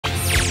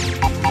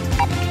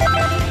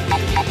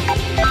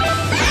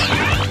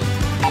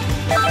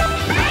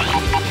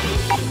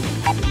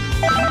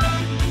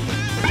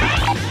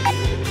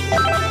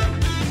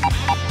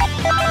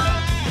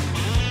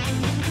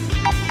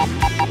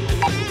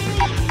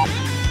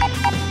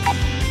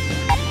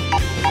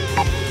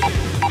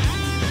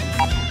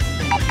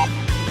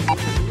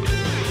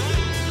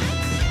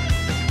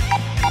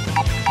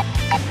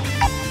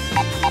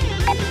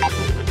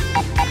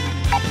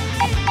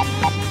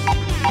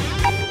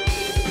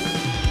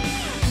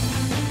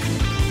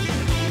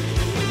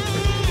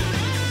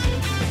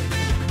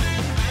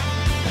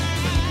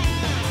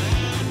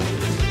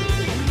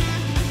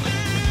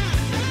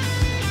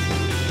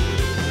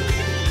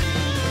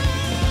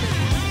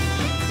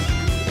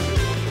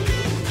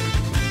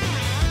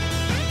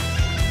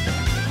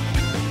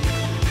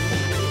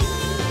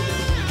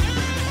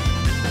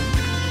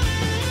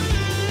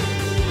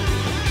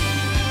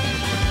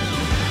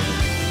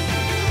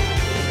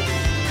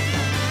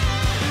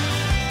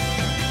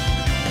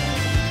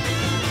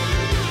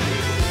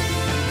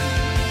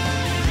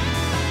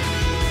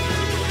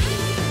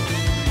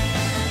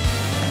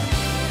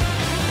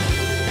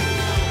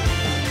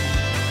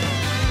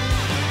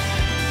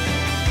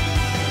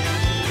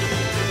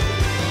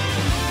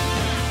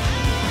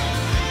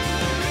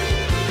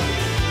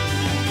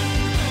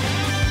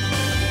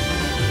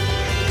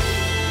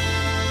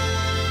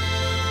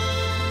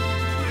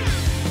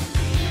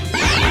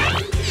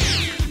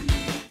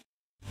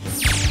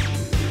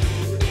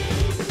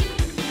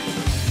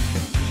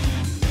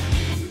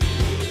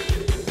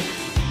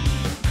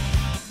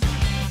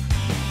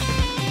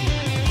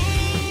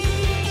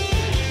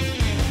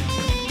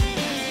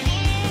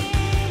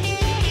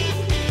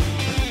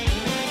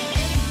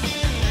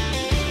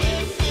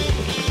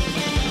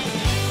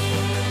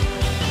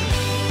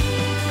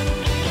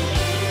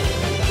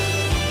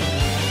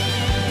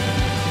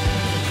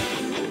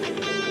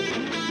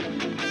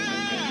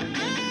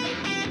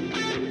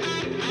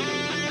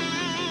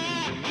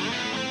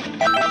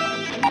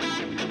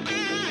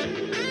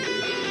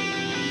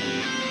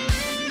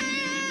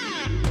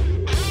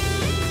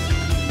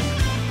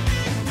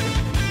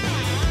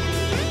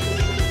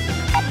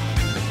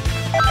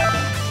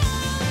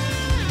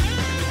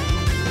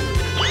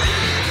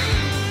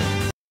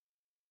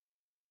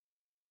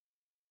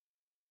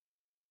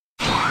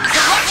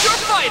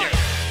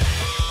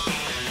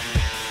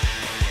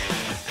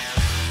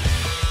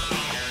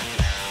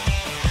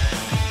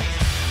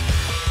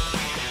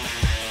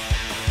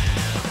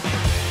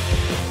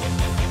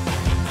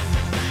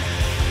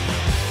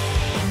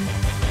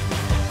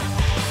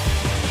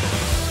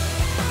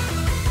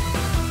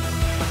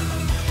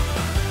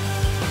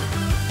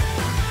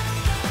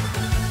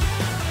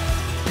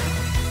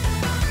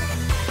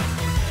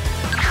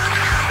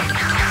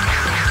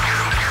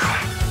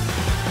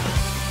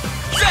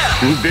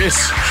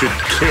This should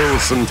kill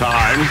some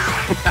time.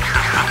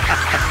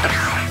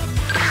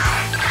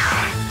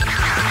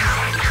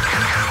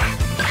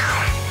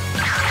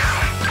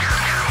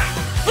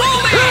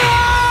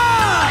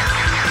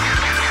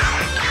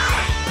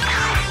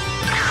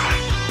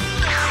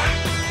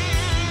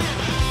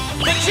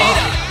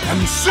 Vegeta!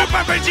 I'm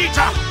Super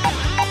Vegeta!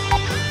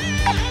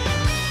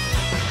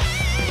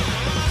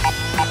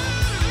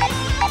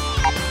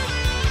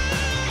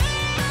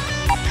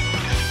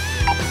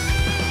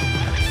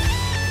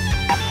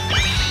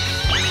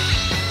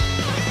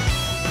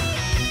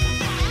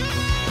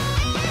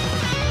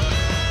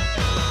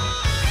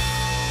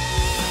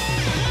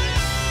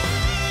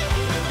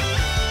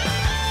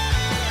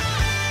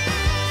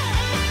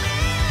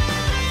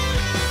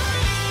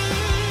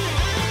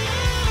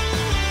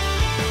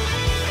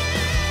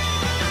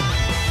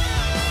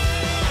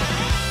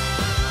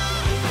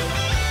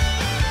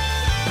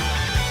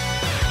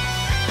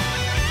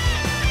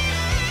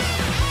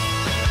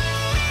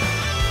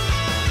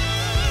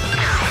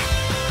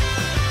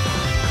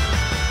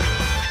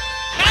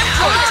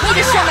 To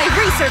show my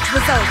research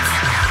results.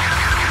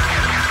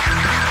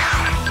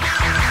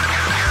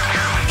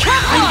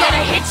 I'm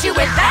gonna hit you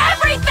with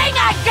everything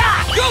I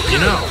got! You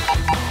know,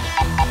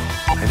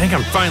 I think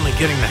I'm finally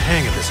getting the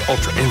hang of this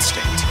Ultra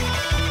Instinct.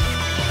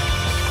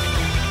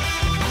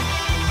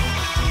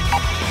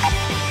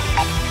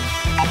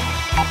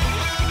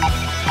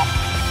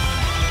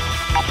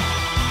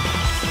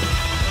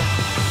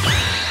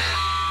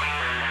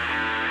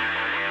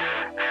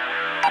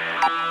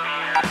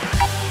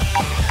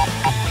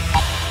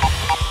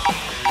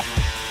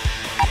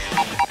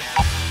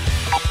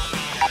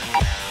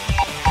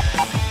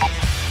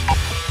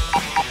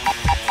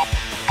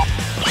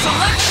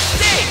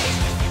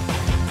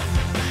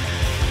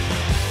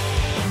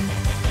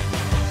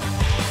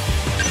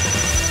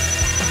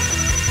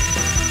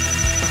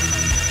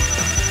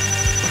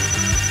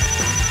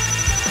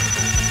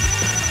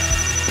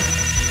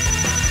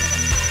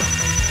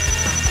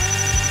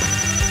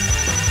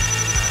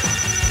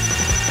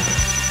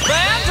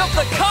 Of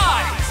the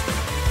Kais!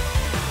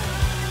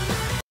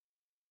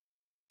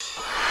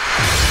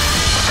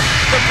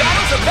 The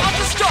battle's about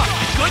to start!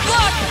 Good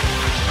luck!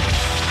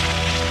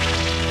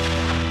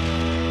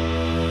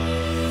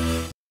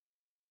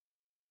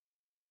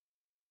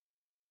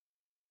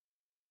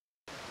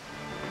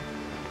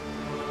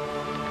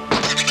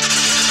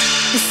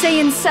 The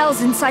Saiyan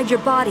cells inside your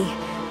body.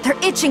 They're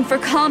itching for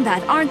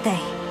combat, aren't they?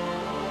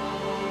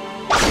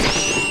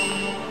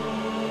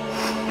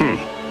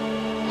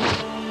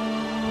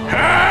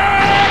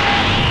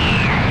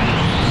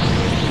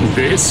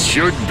 This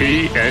should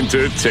be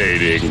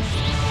entertaining.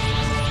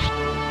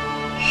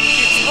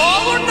 It's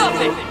all or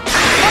nothing!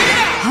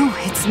 Oh,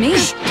 it's me.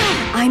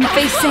 I'm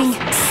facing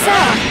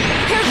Cell.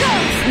 Here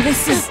goes.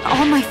 This is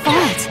all my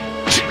fault.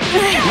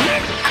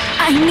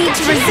 I need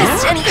to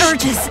resist any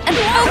urges and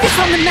focus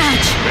on the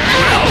match.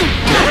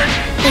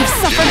 They've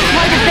suffered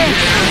quite a bit.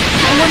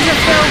 I wonder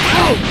if they're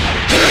okay.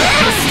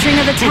 The string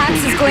of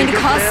attacks is going to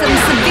cause some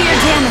severe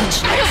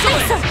damage.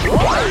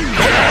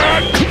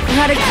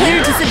 We're at a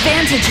clear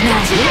disadvantage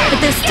now, but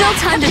there's still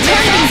time to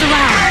turn things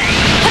around.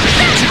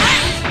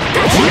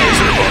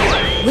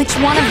 Which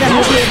one of them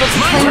will be able to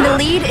claim the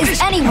lead is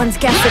anyone's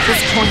guess at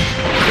this point.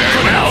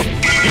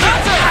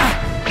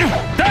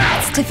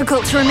 It's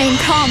difficult to remain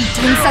calm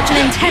during such an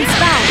intense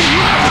bout.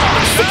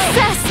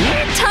 Success!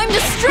 Time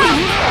to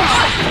strike!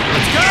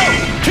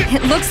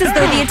 It looks as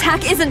though the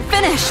attack isn't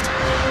finished.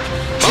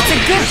 It's a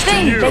good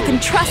thing they can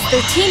trust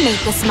their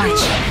teammate this much.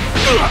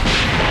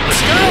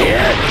 Let's go!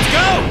 Let's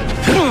go!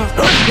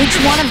 Which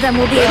one of them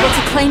will be able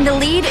to claim the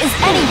lead is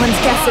anyone's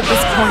guess at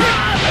this point.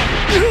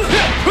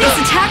 This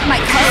attack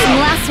might cause some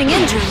lasting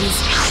injuries.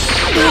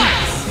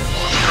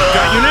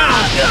 Got you now!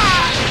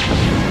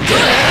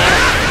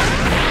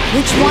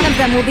 Which one of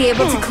them will be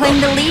able to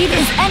claim the lead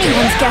is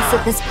anyone's guess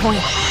at this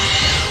point.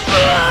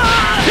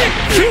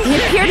 They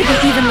appear to be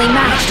evenly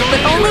matched,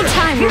 but only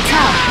time will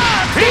tell.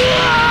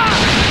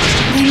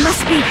 They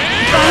must be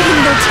biding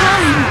their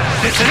time.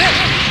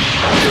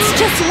 It's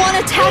just one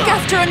attack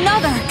after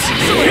another.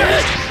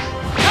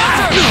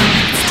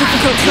 It's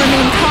difficult to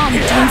remain calm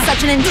during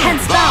such an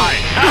intense bout.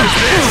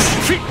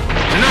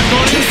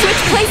 They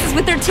switch places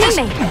with their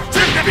teammate.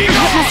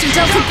 That must have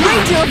dealt a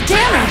great deal of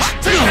damage.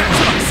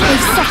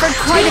 They've suffered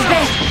quite a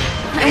bit.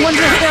 I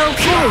wonder if they're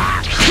okay.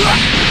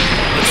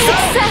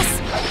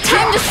 Success!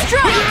 Time to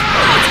strike!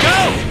 Let's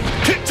go!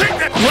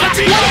 One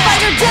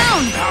fighter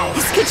down!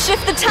 This could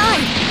shift the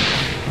tide.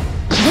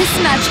 This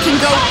match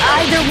can go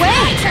either way.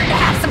 Turn to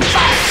have some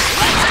fun!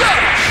 Let's go!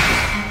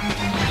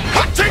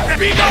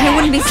 I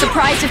wouldn't be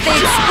surprised if they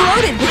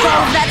exploded with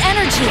all of that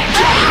energy.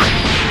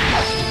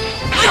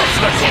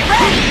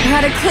 They're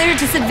at a clear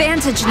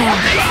disadvantage now,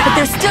 but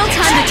there's still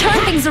time to turn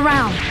things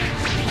around.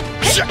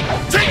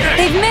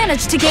 They've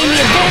managed to gain the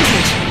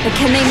advantage, but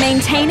can they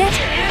maintain it?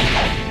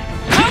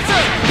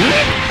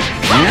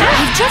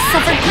 I've just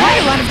suffered quite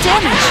a lot of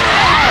damage.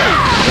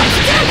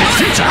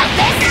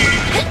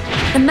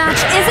 The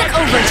match isn't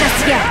over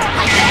just yet.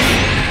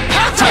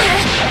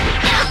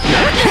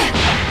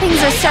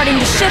 Things are starting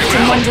to shift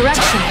in one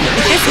direction.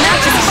 This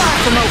match is far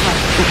from over.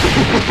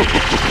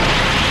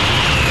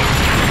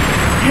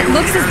 It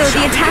looks as though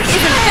the attack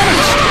isn't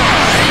finished.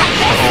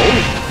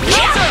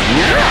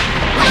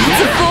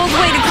 It's a bold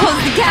way to close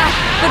the gap,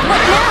 but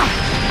what now?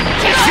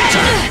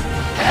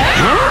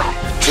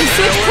 They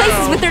switch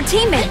places with their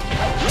teammate.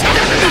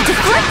 They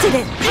deflected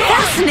it.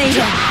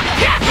 Fascinating.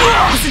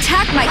 This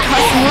attack might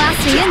cause some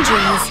lasting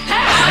injuries.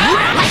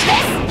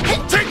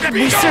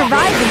 They're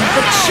surviving,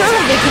 but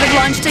surely they could have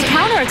launched a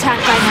counterattack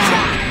by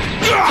now.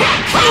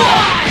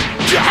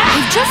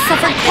 They've just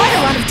suffered quite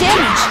a lot of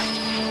damage.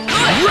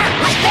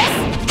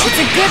 It's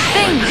a good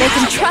thing they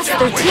can trust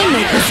their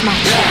teammate this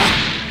much.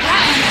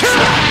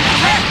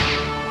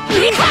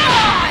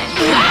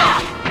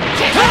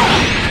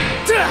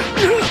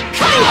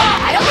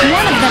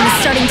 One of them is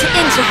starting to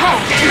inch ahead.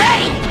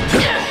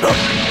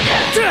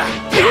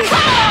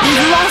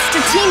 They've lost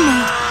a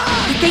teammate,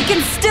 but they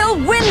can still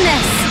win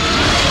this.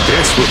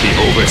 This will be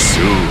over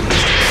soon.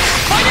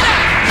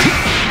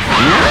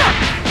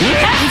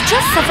 They've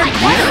just suffered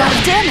quite a lot of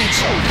damage.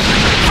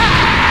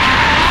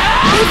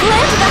 They've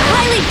landed a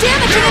highly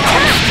damaging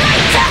attack.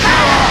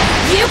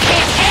 You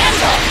can't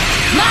handle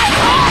my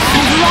wrath!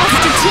 They've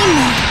lost a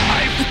teammate,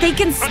 but they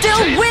can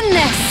still win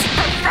this.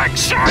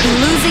 The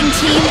losing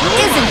team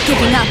isn't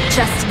giving up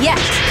just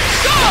yet.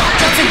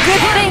 It's a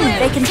good thing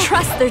they can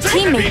trust their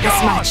teammate this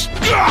much.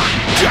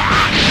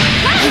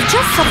 They've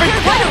just suffered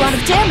quite a lot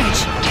of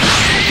damage.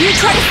 You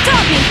try to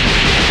stop me!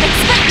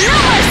 Expect no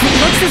mercy! It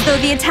looks as though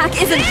the attack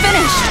isn't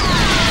finished.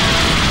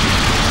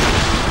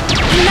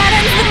 And that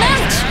ends the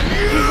match!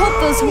 We hope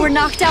those who were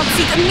knocked out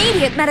seek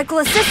immediate medical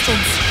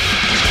assistance.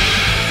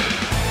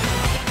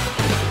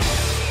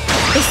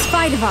 This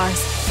fight of ours,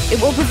 it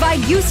will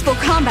provide useful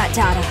combat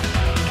data.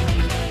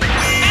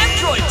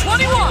 Android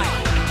 21!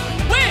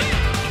 Win!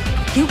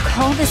 You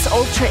call this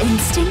Ultra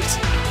Instinct?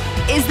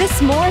 Is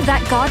this more of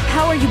that god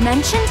power you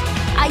mentioned?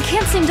 I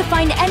can't seem to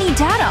find any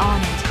data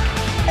on it.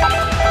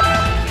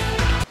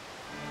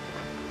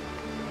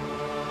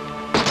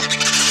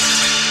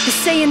 The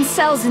Saiyan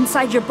cells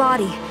inside your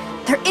body,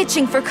 they're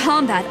itching for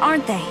combat,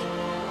 aren't they?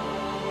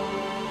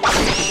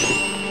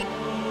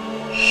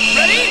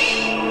 Ready?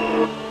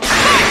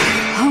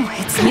 Oh,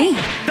 it's me.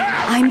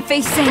 I'm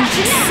facing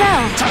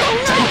Cell.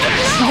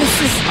 This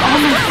is all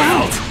my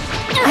fault.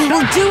 I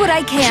will do what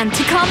I can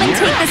to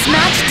commentate this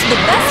match to the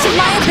best of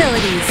my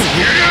abilities.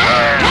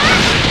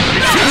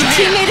 Your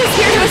teammate is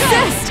here to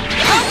assist.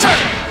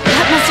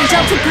 That must have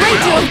dealt a great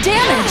deal of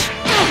damage.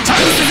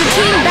 This is a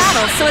team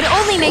battle, so it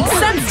only makes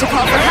sense to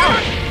call for help.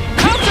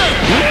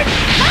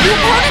 The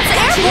opponent's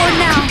airborne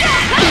now.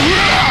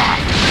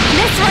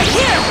 This right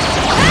here.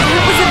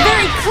 It was a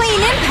very clean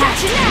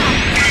impact.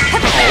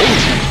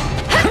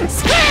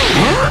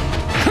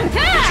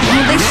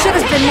 Well, they should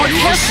have been more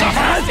careful.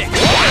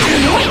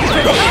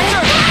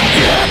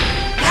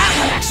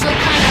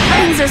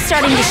 Things are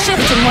starting to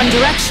shift in one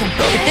direction,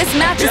 but this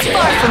match is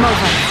far from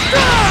over.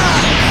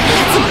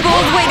 It's a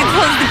bold way to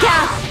close the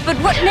gap, but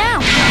what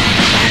now?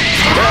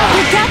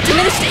 The gap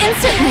diminished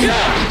instantly.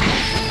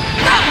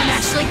 That one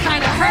actually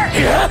kind of hurt.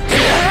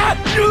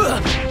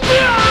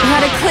 We're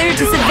at a clear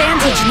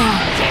disadvantage now,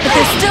 but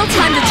there's still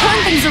time to turn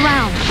things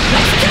around.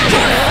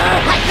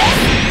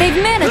 They've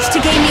managed to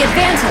gain the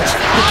advantage,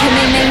 but can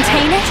they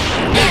maintain it?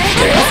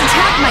 This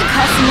attack might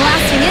cause some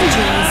lasting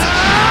injuries.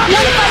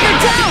 One fighter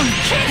down!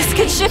 This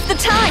could shift the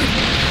tide.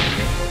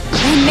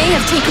 They may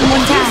have taken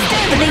one down,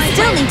 but they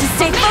still need to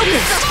stay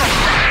focused.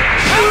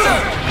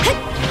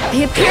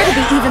 They appear to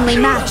be evenly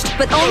matched,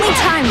 but only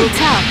time will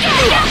tell.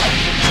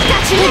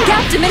 The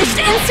gap diminished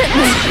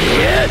instantly.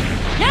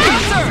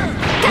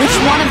 Which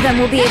one of them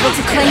will be able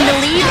to claim the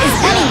lead is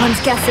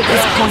anyone's guess at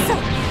this point.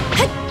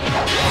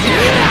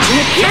 They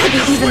appear to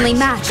be evenly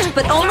matched,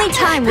 but only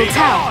time will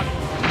tell.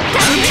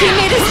 Your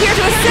teammate is here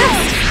to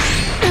assist.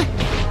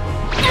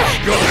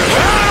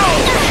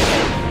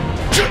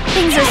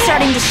 Things are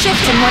starting to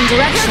shift in one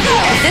direction,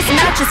 but this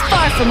match is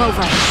far from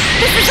over.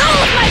 This is all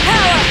of my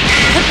power!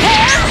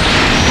 Prepare!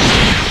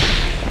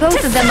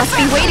 Both of them must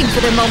be waiting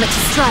for their moment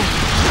to strike.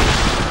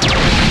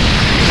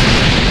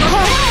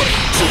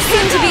 She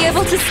seemed to be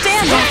able to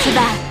stand after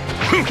that.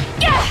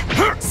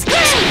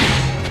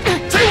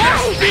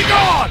 Be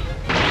gone!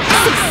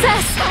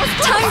 Success!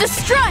 Time to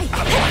strike!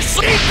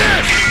 Eat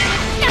this!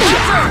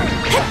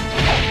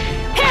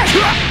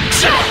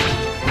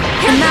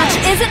 The match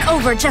isn't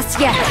over just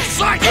yet.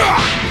 It's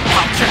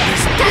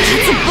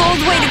a bold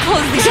way to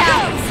close the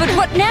gap, but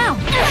what now?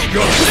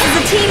 This is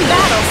a team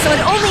battle, so it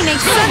only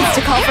makes sense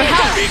to call for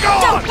help.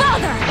 Don't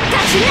bother!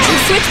 They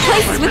switch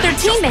places with their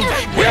teammate.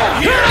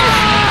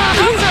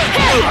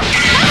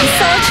 He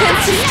saw a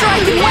chance to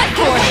strike and went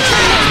for it.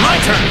 My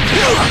turn!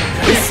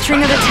 This string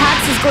of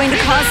attacks is going to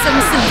cause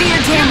some severe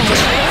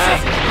damage.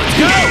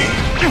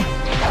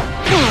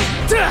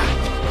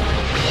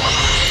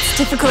 It's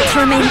difficult to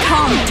remain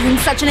calm during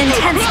such an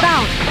intense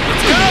bout.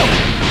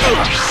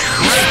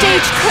 The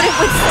stage couldn't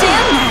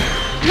withstand that,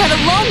 let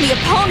alone the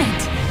opponent.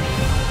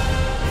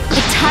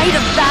 The tide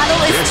of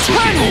battle is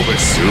turning. Over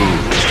soon.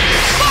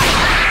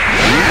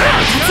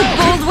 That's a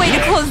bold way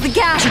to close the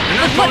gap,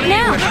 but what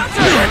now?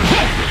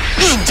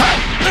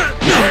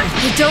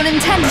 They don't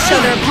intend to show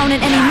their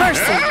opponent any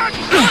mercy.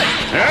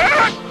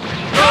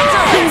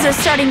 Things are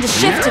starting to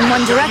shift in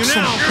one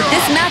direction, but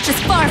this match is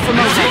far from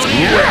over.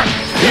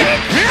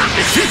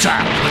 It's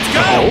futile. Let's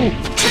go.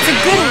 It's a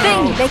good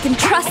thing they can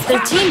trust their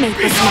teammate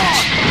this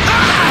much.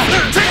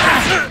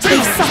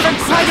 They've suffered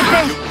quite a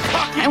bit.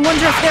 I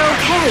wonder if they're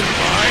okay.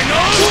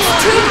 It's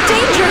too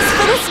dangerous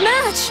for this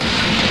match.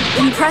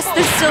 Impressed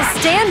they're still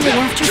standing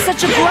after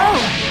such a blow.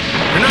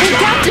 Their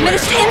gap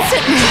diminished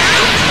instantly.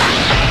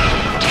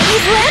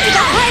 He's landed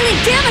a highly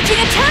damaging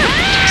attack.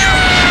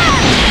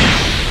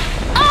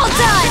 All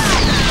done!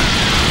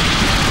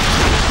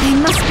 They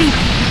must be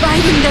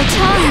biding their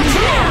time.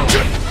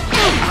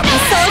 I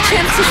saw a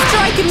chance to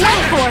strike and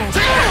went for it.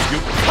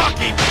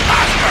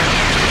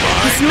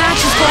 This match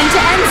is going to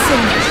end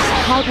soon.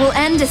 How it will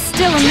end is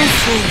still a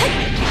mystery.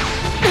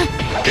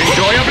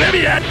 Enjoy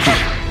oblivion.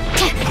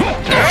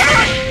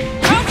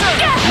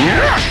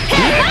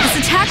 This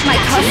attack might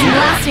cause some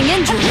lasting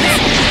injuries.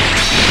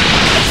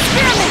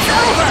 Experiment's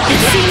over!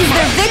 It seems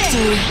their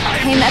victory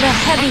came at a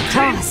heavy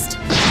cost.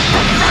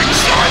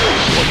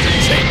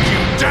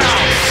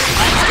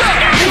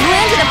 They've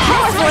landed a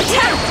powerful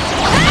attack!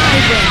 I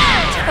win.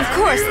 Of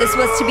course, this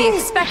was to be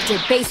expected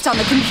based on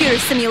the computer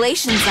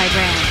simulations I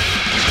ran.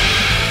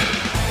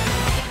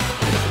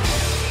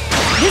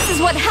 This is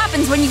what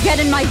happens when you get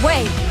in my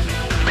way.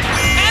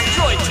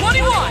 Android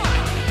 21!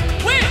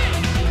 Win!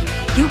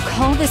 You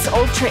call this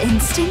Ultra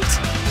Instinct?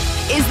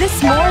 Is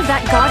this more of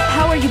that god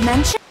power you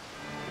mentioned?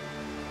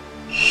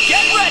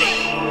 Get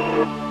ready!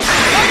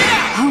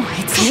 Oh,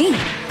 it's me.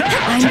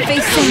 I'm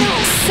facing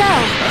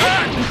Cell.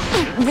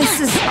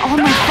 This is all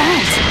my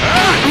fault.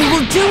 I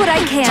will do what I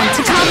can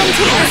to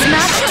commentate this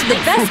match to the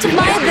best of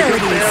my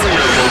abilities.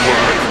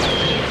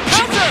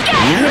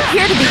 They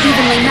appear to be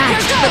evenly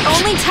matched, but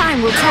only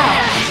time will tell.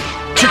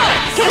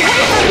 Hey,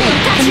 wait for me!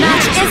 The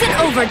match isn't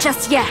over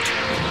just yet.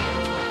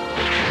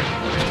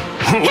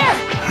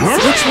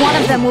 Which one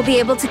of them will be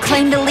able to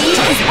claim the lead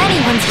is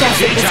anyone's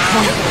guess at this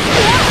point.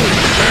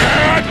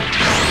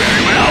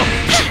 Very well.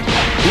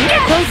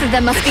 Both of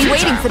them must be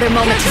waiting for their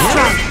moment to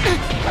strike.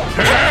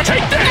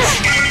 Take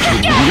this.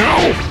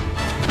 No.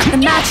 The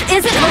match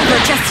isn't over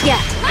just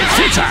yet. It's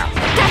futile.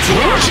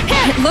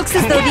 It looks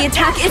as though the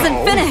attack isn't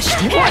finished.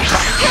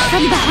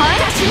 From behind?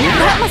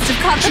 That must have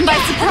caught them by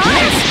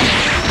surprise.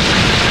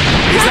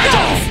 Here it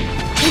goes!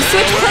 They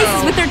switch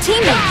places with their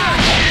teammate.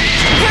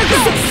 Here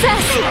goes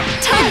success!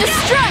 Time to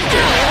strike!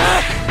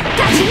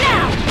 Gotcha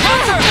now!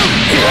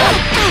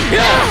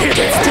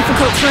 It's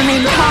difficult to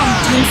remain calm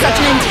during such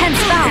an intense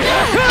bout.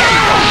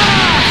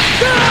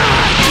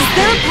 Does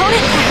their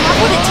opponent have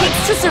what it takes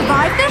to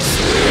survive this?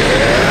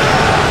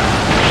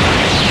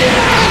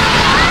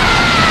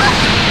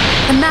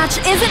 The match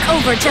isn't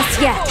over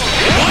just yet.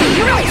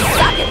 You really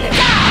suck at this.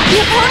 The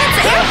opponent's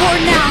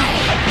airborne now.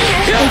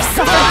 They've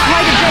suffered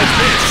quite a bit.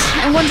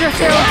 I wonder if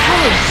they're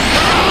okay.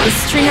 The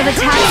string of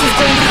attacks is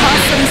going to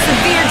cause some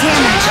severe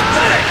damage.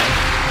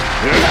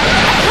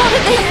 How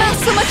did they amass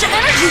so much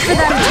energy for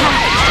that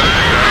attack?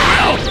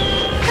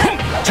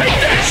 Take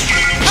this.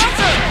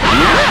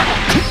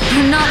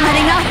 They're not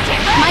letting up.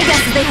 My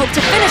guess is they hope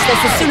to finish this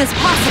as soon as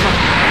possible.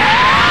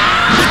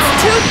 It's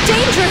too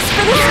dangerous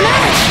for this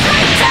match!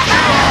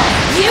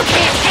 You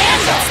can't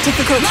handle! It's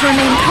difficult to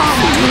remain calm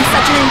during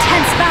such an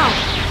intense bout.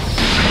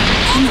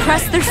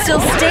 Impressed they're still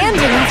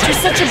standing after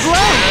such a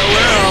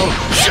blow.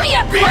 Give me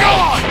a break!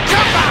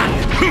 Come back!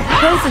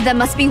 Both of them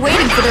must be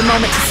waiting for their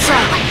moment to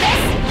strike.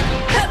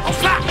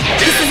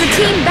 This is a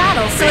team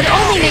battle, so it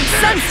only makes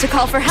sense to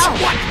call for help.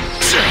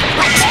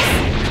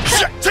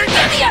 Give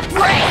me a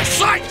break!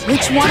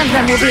 Which one of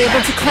them will be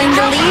able to claim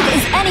the lead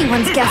is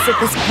anyone's guess at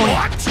this point.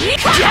 The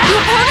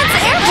opponent's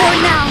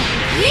airborne now!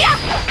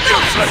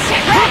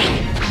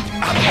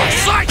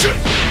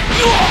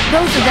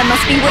 Both of them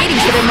must be waiting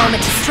for their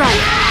moment to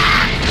strike.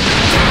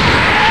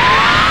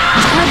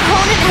 Our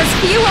opponent has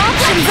few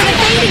options in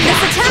evading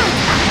this attack.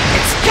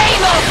 It's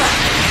game over!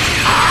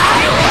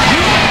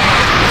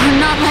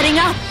 They're not letting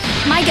up.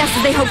 My guess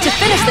is they hope to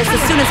finish this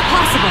as soon as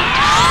possible.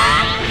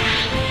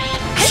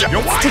 It's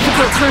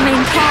difficult to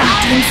remain calm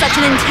during such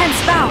an intense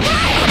bout.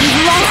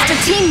 We've lost a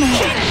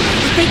teammate,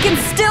 but they can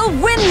still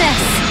win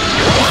this.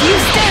 If you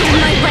stand in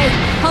my way,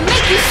 I'll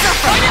make you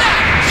suffer.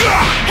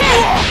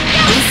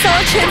 We saw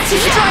a chance to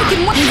strike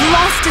and we've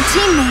lost a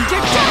teammate,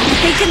 but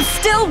they can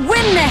still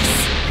win this.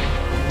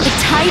 The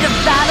tide of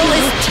battle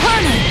is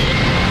turning.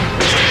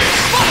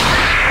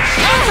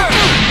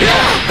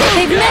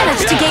 They've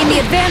managed to gain the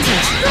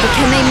advantage, but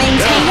can they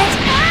maintain it?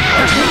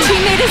 Their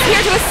teammate is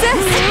here to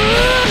assist.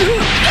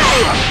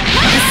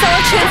 I saw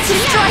a chance to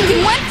strike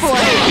and went for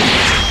it.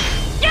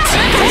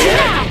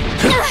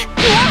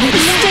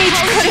 The stage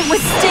couldn't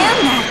withstand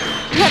that,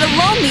 let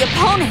alone the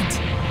opponent.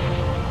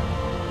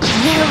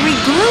 They're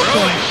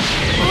regrouping.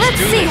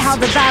 Let's see how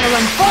the battle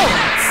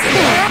unfolds.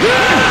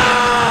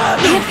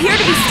 They appear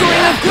to be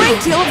storing a great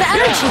deal of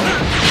energy.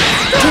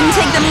 Didn't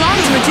take them long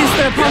to reduce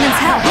their opponent's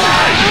health.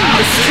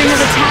 The string of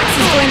attacks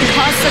is going to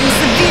cause some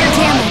severe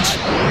damage.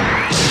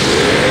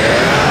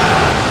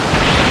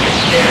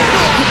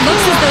 It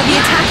looks as though the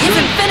attack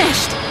isn't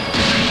finished.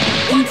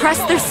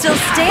 Impressed they're still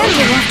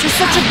standing after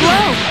such a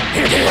blow.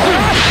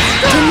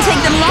 Didn't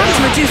take them long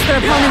to reduce their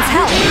opponent's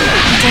health.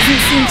 He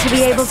doesn't seem to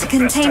be able to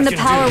contain the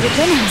power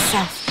within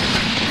himself.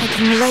 I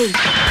can relate.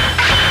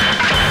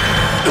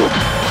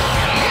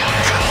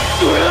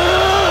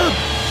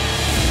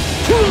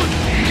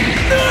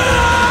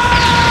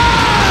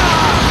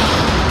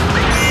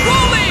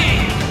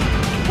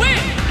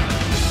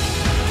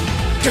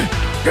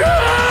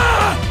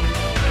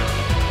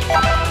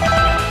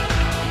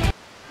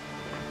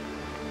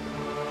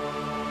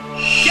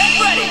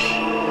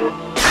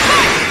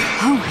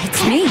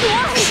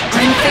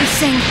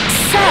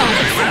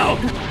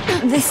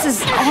 This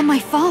is all my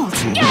fault.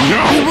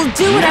 I will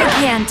do what I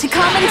can to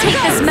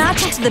commentate this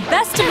match to the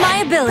best of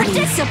my abilities.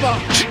 I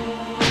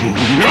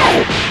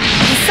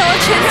saw a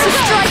chance to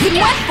strike and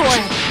went for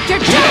it.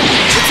 You're done.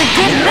 It's a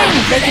good thing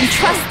if they can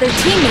trust their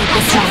teammate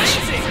this much.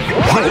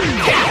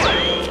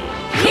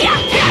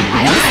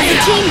 This is a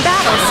team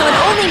battle, so it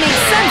only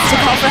makes sense to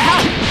call for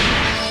help.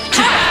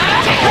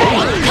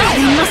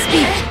 They must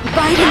be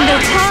biding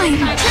their time.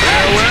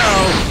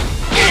 Farewell.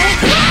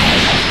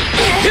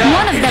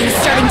 One of them is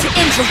starting to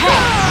inch ahead.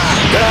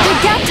 Their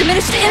gap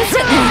diminished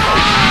instantly.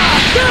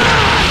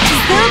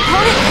 Does their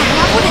opponent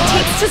have what it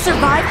takes to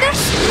survive this?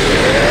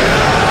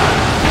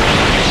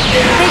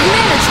 They've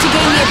managed to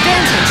gain the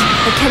advantage,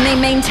 but can they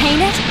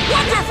maintain it?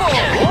 Wonderful!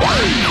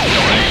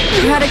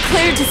 They're at a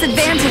clear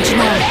disadvantage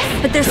now,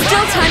 but there's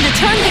still time to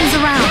turn things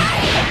around.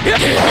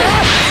 This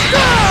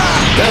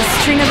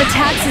string of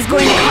attacks is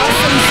going to cause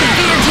some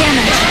severe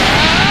damage.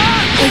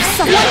 They've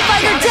sucked one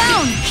fighter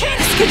down!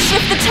 This could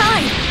shift the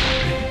tide!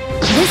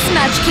 This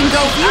match can go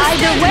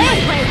either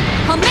way!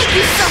 I'll make you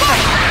suffer!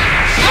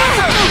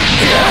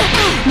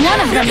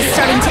 One of them is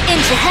starting to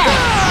inch ahead.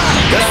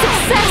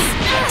 Success!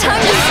 Time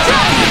to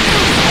strike!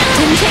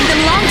 Didn't take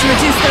them long to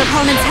reduce their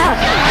opponent's health.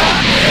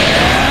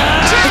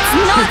 It's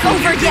not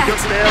over yet!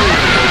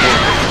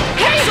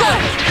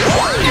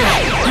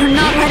 They're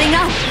not letting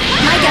up.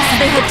 My guess is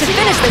they hope to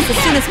finish this as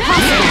soon as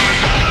possible.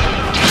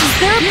 Does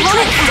their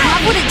opponent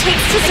have what it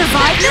takes to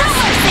survive this?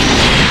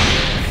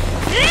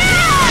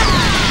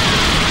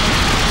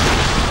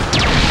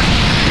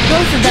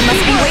 Both of them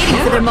must be waiting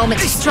for their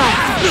moment to strike.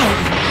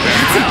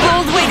 It's a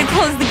bold way to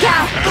close the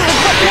gap, but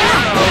what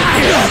now?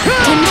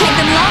 Didn't take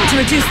them long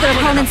to reduce their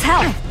opponent's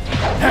health.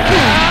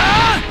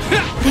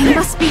 They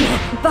must be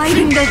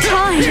biding their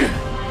time.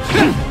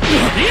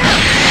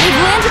 They've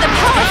landed a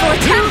powerful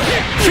attack.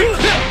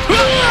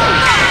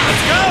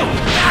 Let's go!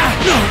 Let's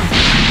go!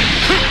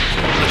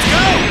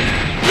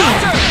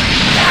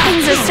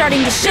 Things are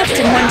starting to shift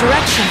in one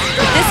direction,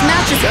 but this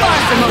match is far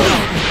from over.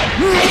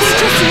 It's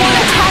just one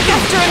attack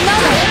after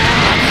another.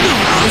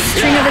 This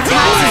string of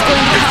attacks is going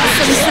to cause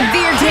some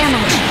severe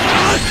damage.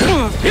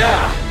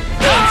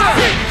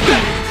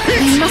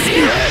 They must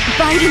be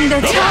biding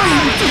their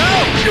time.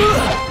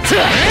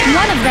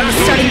 One of them is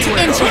starting to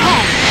inch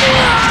ahead.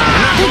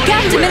 Their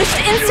gap diminished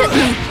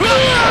instantly.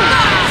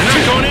 They're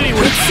not going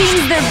anywhere. It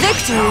seems their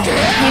victory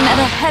came at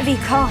a heavy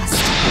cost.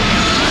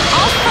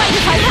 I'll fight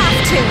if I have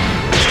to.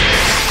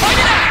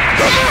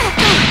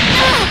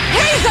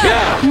 Here you go!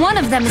 One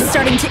of them is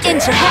starting to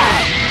inch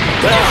ahead.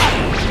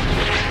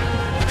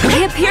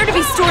 They appear to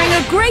be storing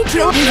a great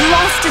deal. They've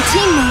lost a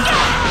teammate,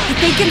 but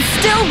they can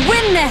still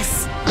win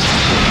this.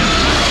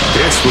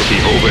 This will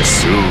be over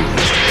soon.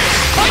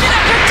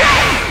 They're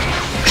dead!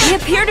 They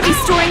appear to be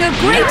storing a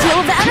great deal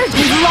of energy.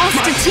 They've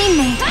lost a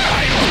teammate,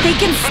 but they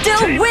can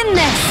still win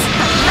this.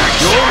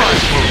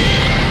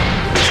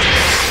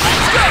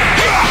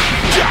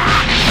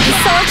 He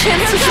saw a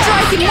chance to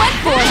strike and went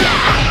for it.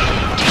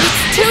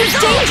 It's too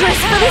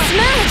dangerous for this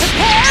match.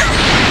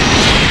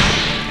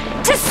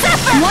 To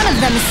suffer! One of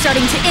them is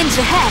starting to inch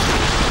ahead.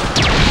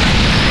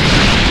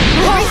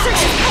 They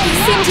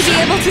seem to be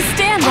able to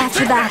stand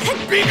after that.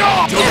 Be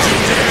gone!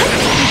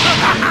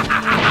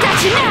 Got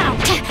you now!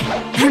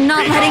 They're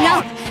not letting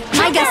up.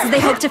 My guess is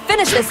they hope to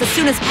finish this as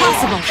soon as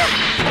possible.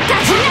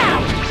 Got you now!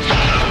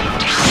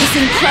 This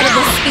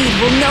incredible speed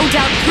will no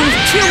doubt prove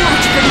too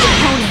much for the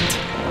opponent.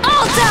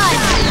 All done!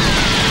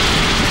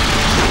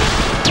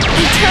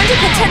 They turned a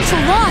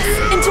potential loss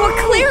into a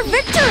clear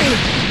victory!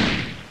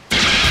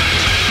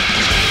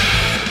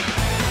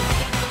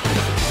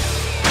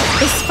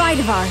 This fight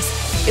of ours,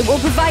 it will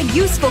provide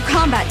useful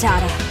combat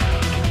data.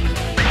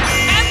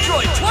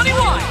 Android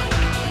 21!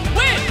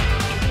 Win!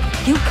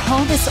 You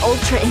call this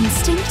Ultra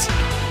Instinct?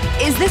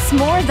 Is this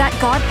more of that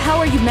god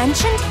power you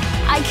mentioned?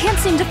 I can't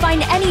seem to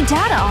find any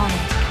data on it.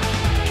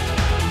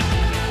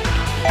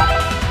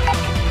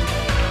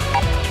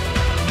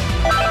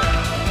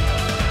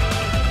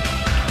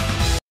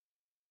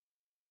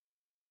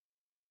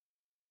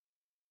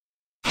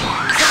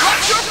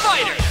 Select your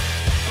fighter!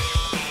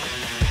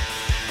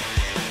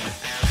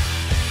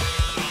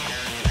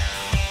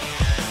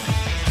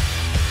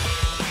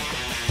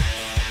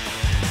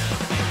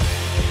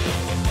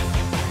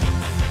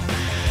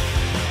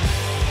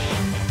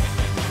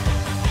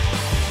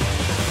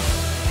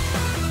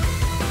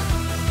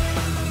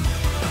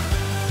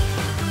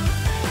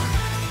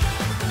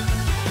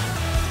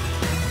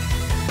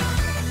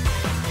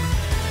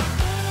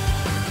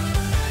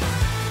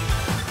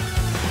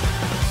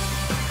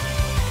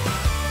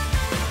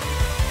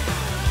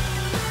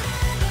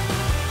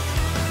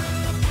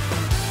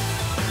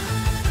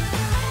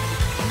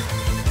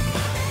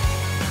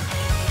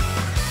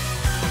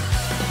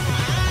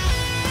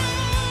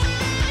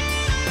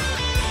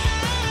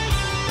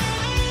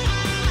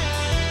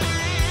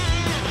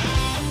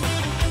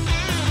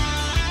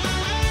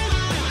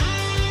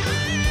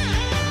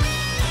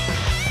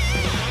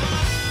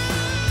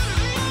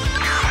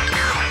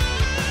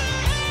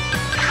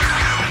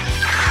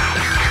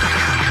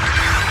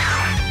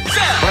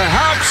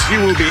 you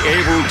will be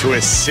able to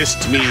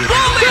assist me.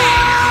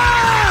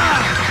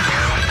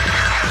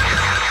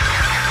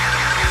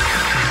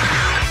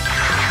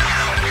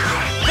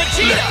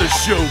 Let the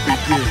show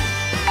begin.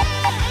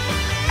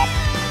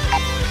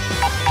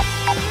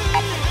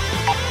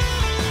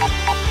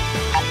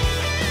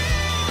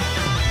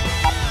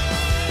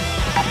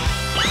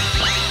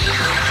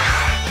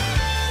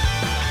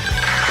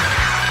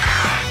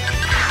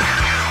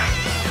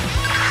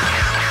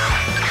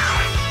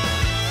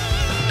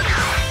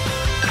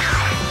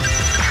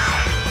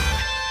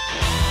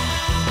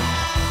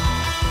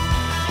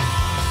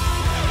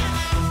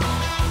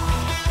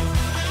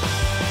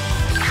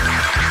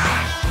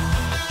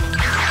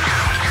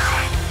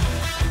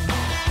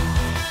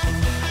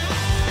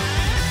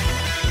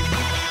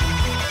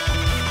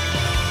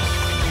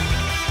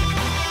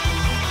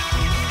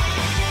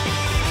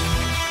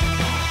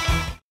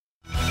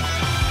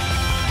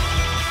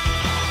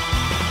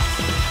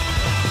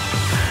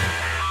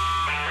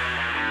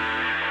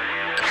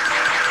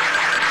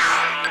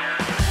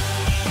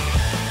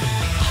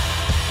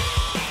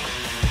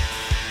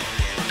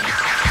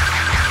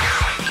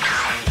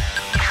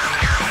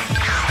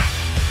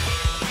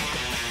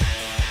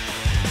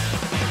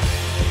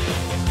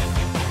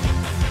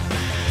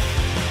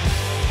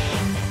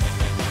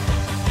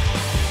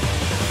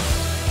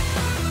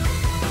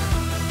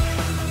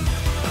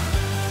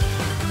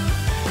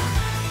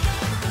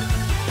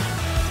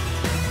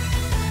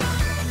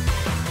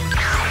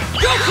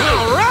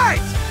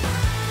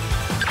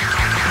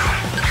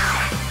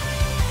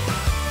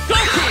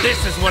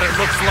 This is what it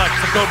looks like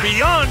to go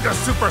beyond a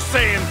Super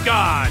Saiyan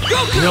God!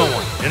 Goku! No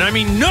one, and I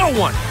mean no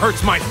one,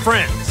 hurts my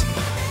friends!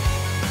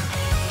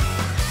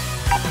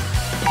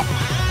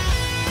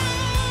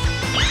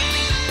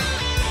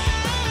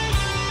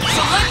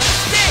 Select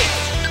stage!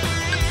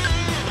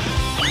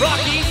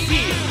 Rocky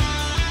Field!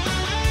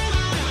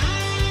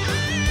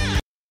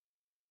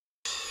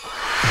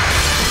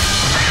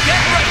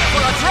 Get ready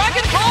for a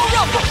Dragon Ball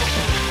Rumble!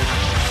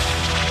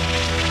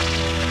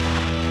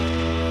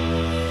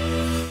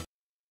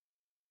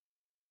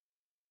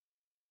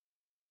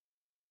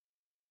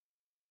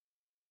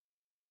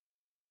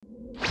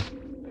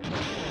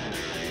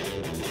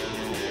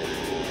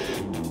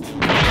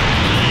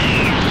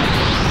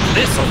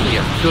 This'll be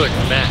a good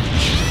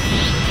match.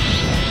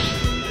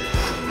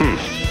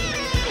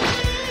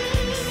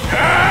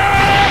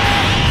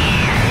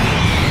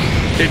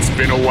 It's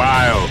been a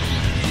while,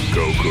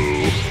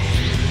 Goku.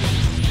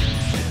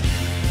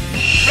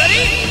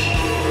 Ready?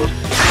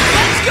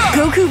 Let's go!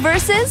 Goku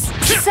versus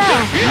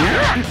Cell.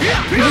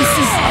 This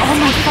is all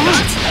my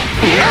fault.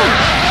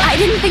 I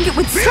didn't think it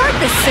would start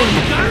this soon.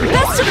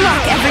 Best of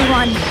luck,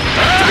 everyone.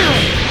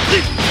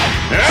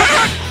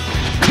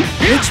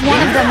 Which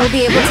one of them will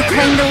be able to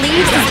claim the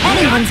lead is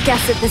anyone's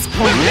guess at this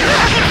point.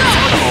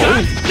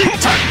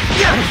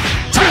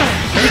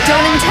 They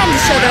don't intend to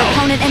show their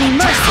opponent any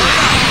mercy.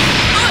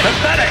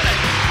 Pathetic!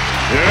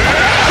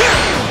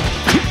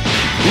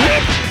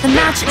 The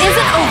match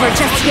isn't over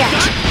just yet.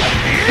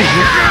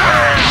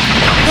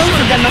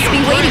 Both of them must be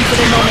waiting for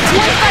their moment.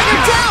 One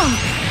fighter down!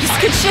 This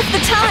could shift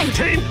the tide.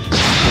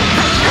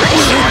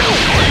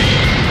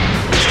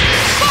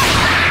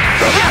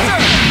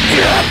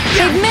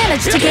 They've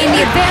managed to gain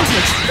the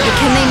advantage, but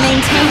can they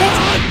maintain it?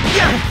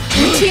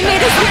 Their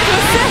teammate is here to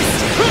assist.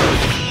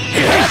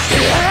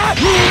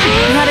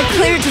 Not a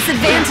clear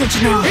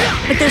disadvantage now,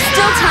 but there's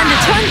still time to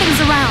turn things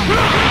around.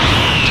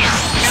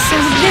 So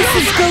this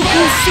is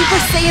Goku's Super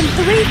Saiyan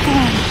 3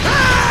 form.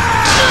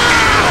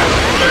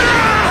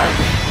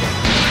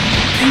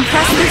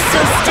 Impressed they're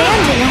still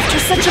standing after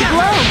such a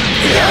blow.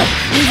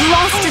 They've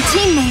lost a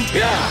teammate,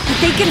 but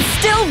they can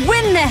still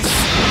win this.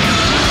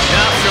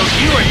 Now I'll show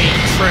you a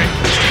neat trick.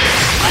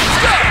 Let's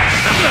go!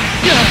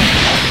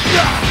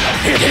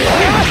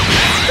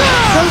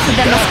 Both of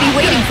them must be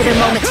waiting for their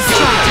moment to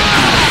strike.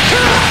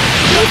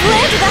 They've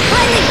landed a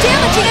highly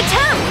damaging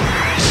attack!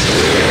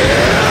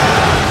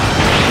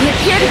 They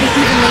appear to be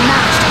evenly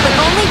matched, but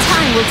only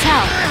time will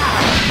tell.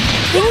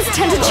 Things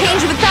tend to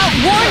change without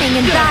warning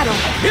in battle.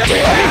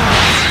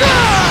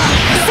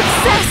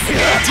 Success!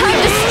 Time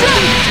to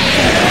strike!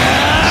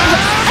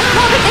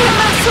 How did they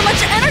amass so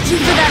much energy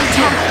for that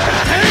attack?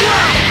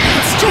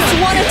 It's just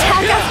one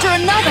attack after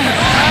another.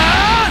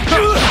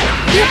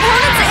 The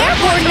opponent's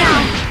airborne now.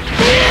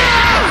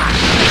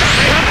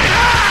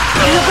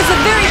 It was a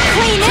very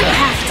clean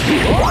impact.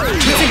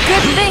 It's a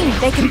good thing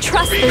they can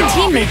trust their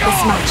teammate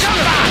this much.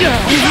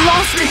 They've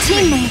lost a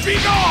teammate,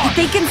 but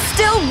they can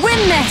still win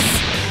this.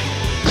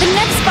 The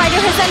next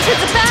fighter has entered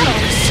the battle.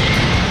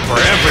 For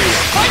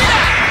everyone.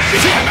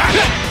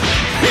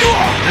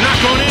 They're not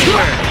going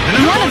anywhere.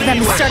 One of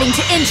them is starting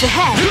to inch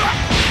ahead.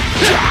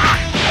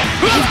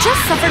 They've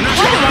just suffered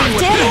quite a lot of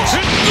damage.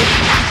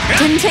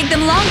 Didn't take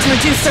them long to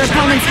reduce their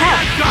opponent's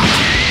health.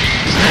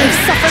 They've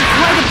suffered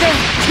quite a bit.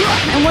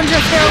 I wonder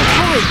if they're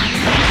okay.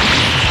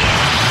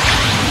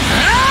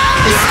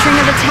 This string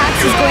of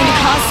attacks is going to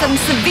cause some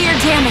severe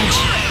damage.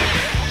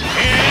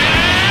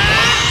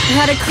 You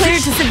had a clear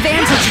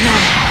disadvantage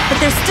now, but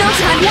there's still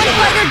time. One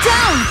fighter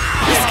down!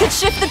 This could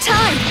shift the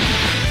tide.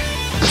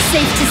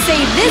 Safe to say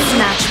this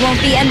match won't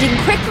be ending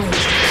quickly.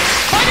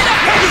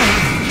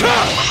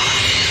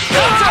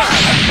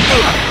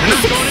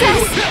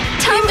 Success!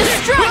 Time to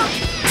strike!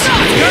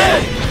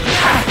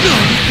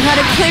 You had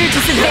a clear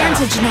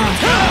disadvantage now,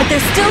 but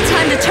there's still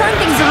time to turn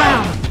things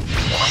around.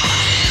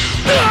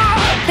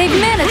 They've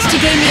managed to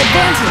gain the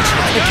advantage,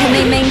 but can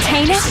they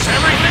maintain it?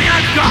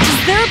 Does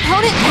their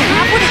opponent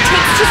have what it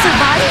takes to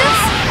survive this?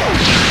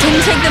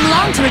 Didn't take them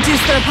long to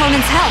reduce their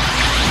opponent's health.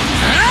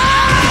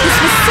 This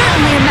was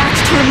certainly a match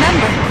to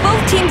remember.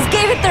 Both teams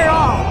gave it their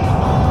all.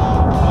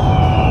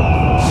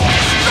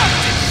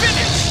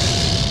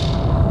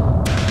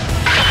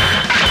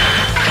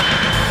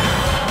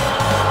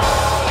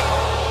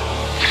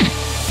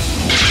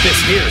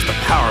 This here is the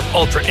power of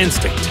Ultra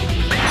Instinct.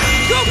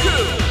 Goku!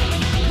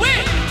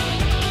 Win!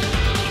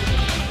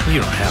 You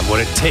don't have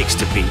what it takes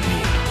to beat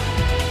me.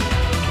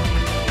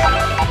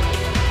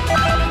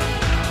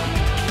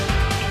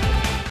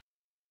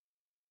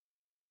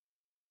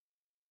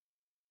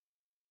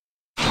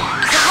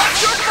 Select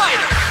your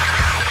fighter!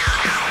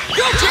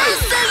 Goku!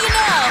 Just so you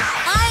know,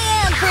 I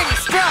am pretty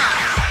strong.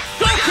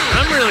 Goku!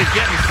 I'm really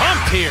getting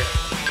pumped here.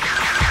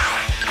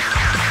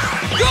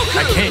 Goku!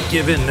 I can't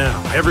give in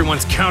now.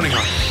 Everyone's counting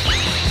on me.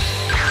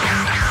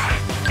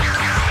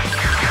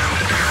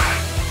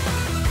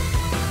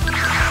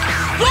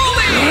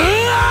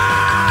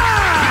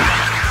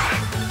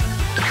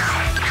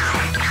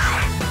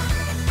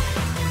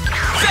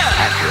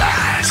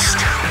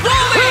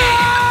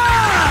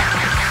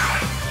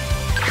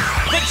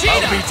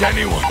 I'll beat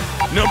anyone,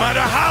 no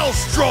matter how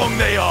strong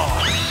they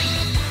are!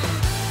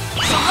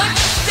 Select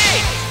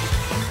stage!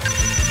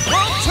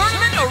 World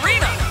Tournament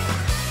Arena!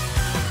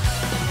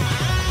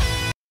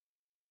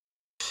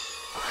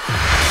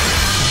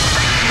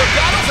 The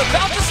battle's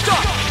about to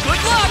start!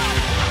 Good luck!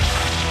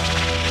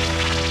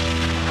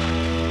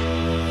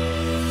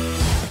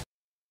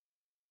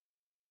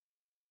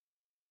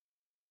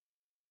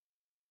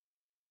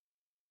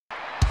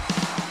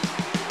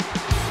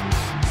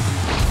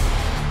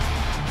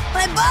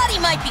 My body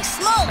might be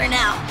smaller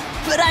now,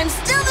 but I'm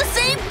still the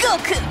same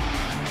Goku!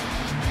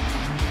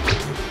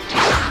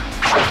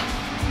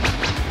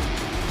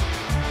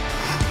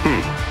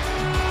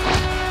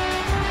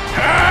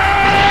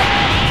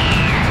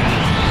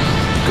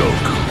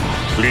 Goku,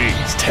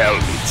 please tell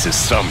me this is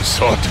some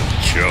sort of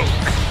joke.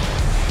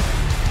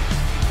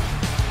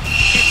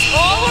 It's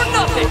all or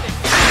nothing!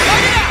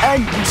 A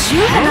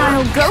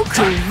juvenile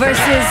Goku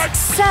versus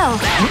Cell.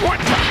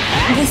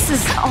 This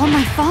is all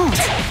my fault.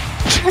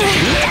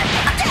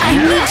 I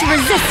need to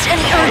resist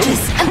any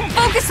urges and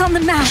focus on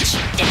the match.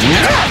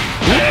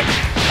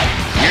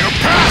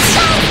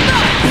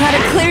 You had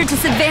a clear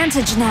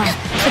disadvantage now,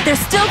 but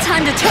there's still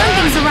time to turn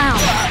things around.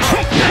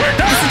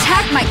 This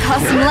attack might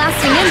cause some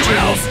lasting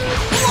injuries.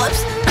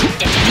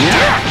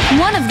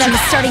 One of them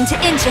is starting to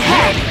inch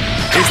ahead.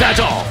 Is that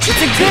all?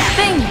 It's a good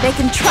thing they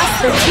can trust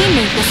their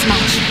teammate this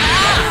much.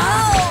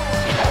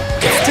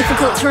 It's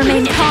difficult to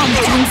remain calm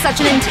during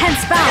such an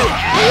intense bout.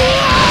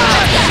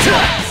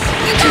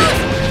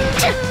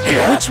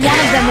 Which one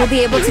of them will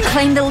be able to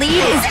claim the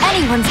lead is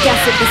anyone's guess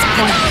at this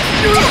point.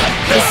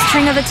 This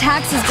string of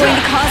attacks is going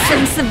to cause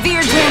some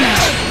severe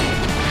damage.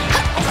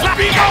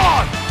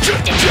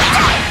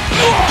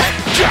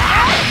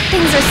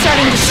 Things are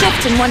starting to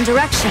shift in one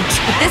direction,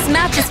 but this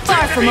match is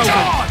far from over.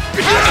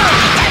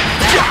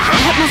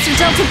 That must have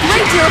dealt a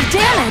great deal of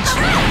damage.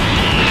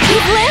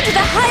 You've landed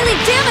a highly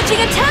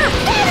damaging attack.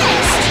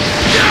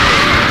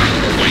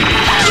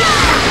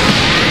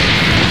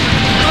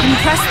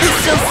 Impressed they're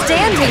still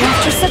standing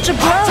after such a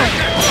blow.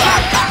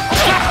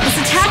 This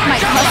attack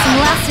might cause some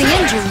lasting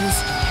injuries.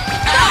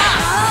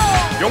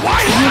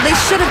 They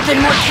should have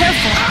been more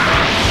careful.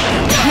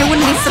 I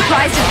wouldn't be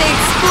surprised if they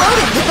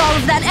exploded with all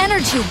of that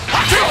energy.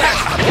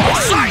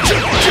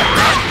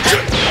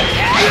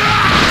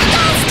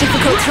 It's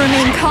difficult to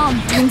remain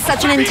calm during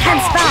such an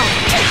intense bout.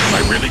 Am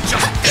I really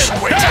just dead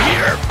weight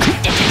here?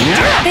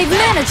 They've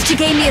managed to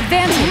gain the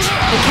advantage,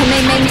 but can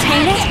they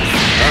maintain it?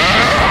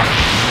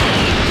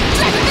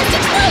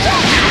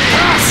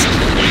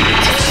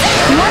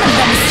 One of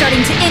them is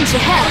starting to inch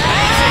ahead.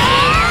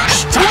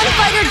 One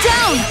fighter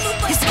down!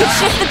 This could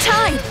shift the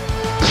tide.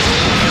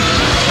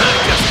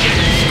 Just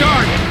getting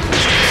started.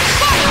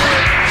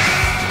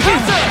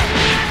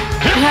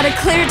 You had a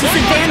clear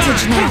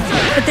disadvantage now,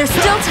 but there's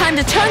still time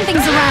to turn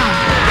things around.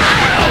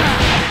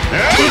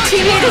 Your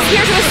teammate is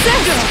here to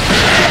assist.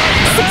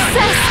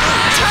 Success!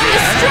 Time to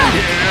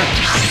strike!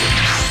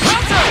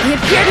 They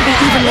appear to be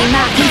evenly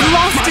matched. You've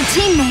lost a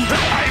teammate,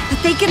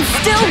 but they can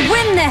still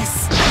win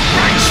this.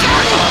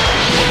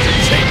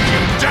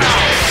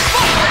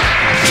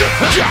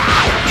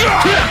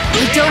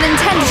 They don't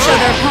intend to show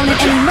their opponent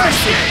any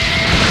mercy.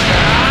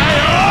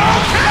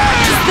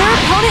 Does their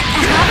opponent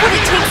have what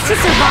it takes to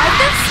survive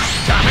this?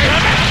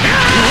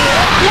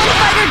 One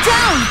fighter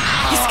down!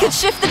 This could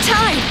shift the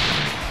tide.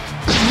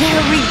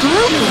 They're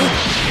regrouping.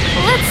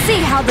 Let's see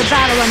how the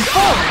battle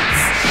unfolds.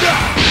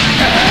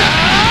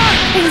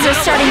 Things are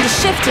starting to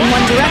shift in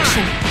one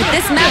direction, but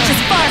this match is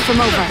far from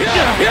over.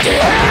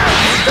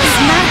 This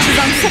match is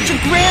on such a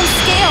grand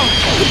scale,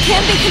 it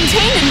can't be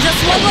contained in just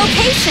one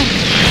location.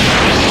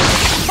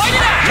 Fight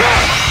it out!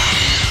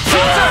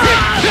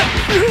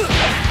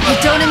 I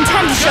don't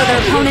intend to show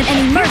their opponent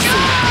any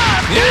mercy.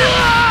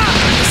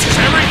 This is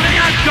everything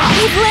I've got!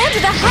 They've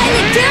landed a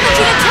highly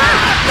damaging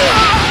attack!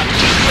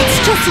 It's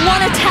just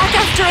one attack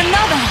after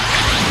another.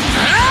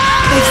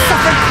 They've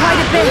suffered quite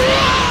a bit.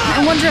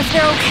 I wonder if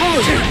they're okay.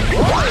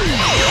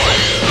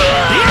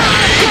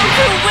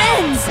 Goku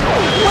wins!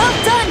 Well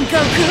done,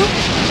 Goku!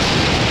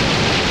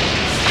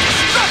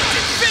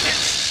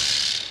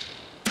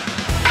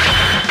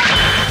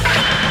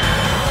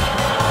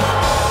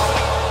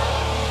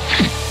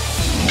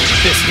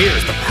 This here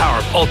is the power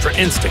of Ultra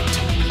Instinct.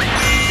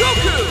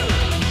 Goku!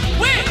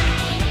 Win!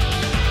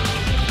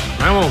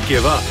 I won't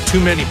give up. Too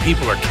many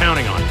people are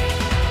counting on me.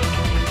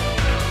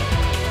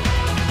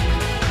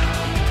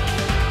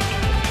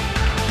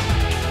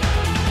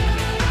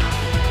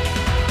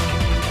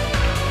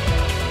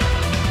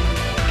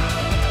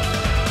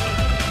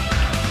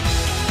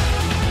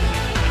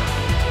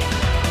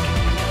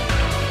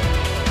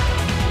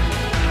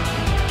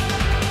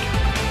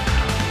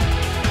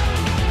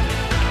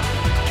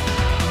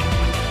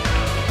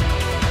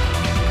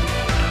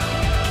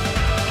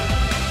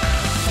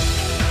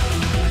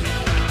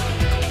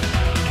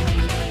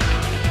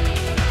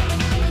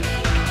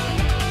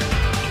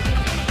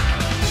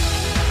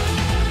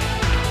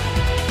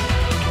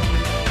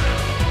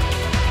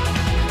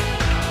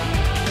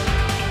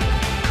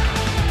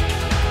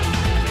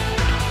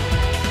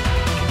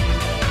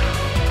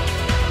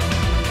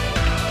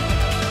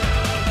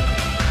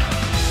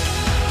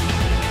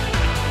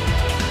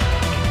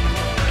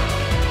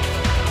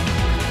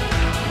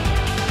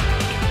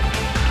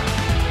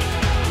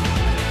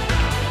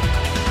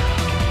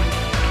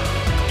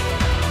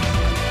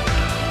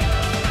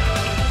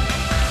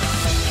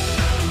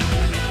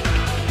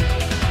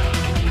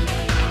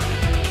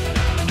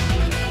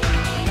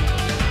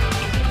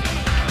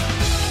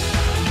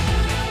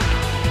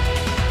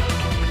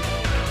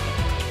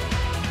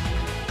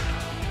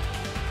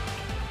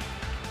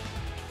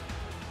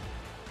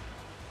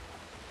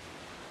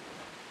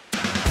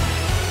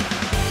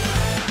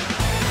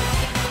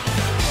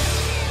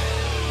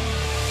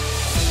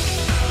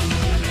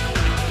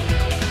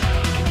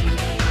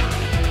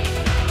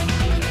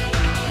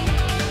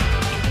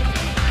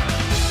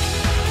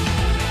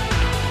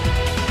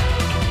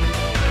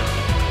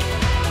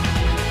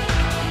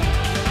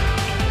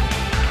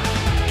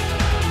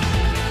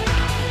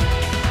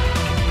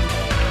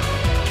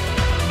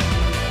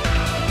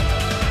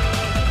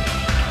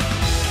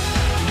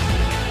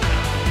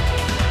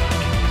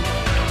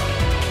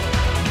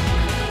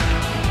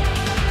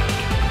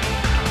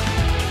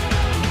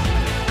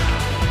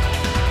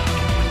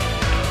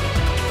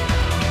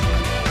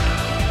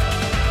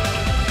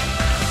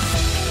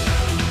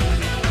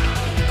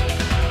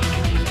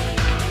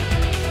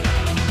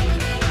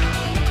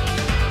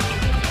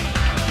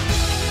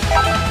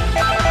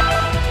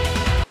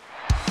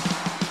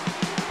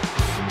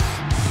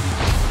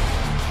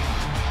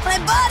 My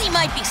body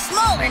might be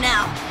smaller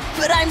now,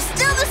 but I'm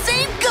still the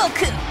same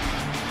Goku!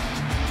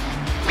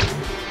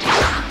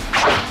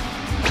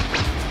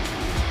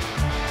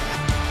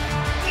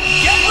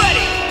 Get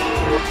ready!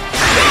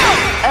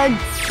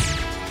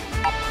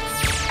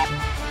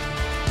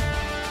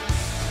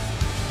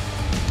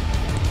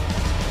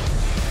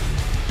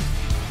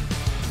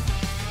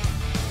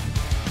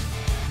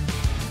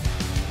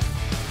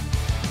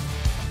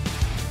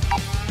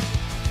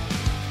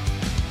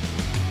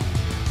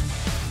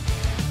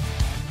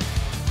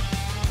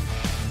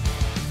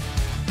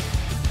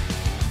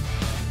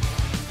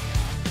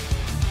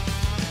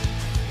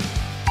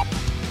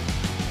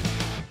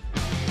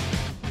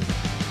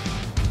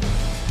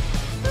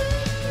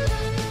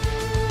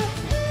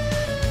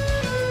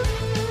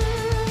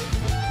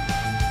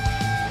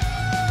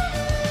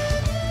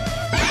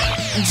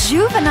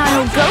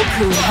 Juvenile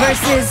Goku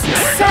versus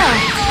Cell.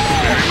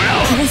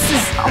 This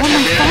is all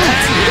my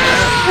fault.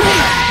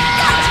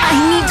 I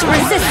need to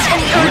resist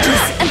any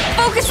urges and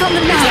focus on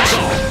the match.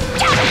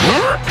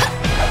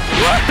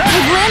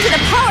 I've landed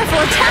a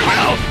powerful attack.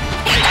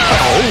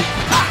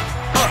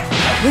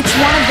 Which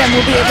one of them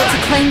will be able to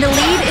claim the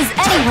lead is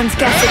anyone's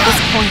guess at this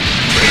point.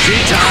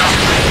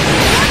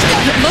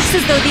 It looks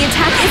as though the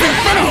attack isn't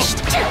finished.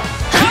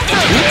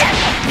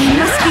 They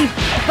must be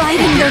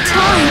biding their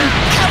time.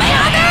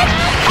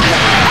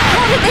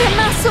 How did they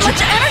amass so much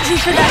energy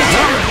for that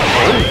attack?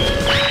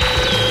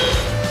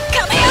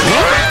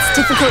 It's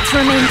difficult to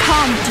remain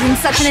calm during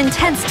such an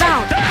intense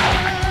bout.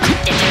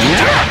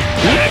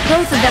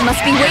 Both of them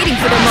must be waiting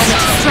for their moment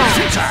to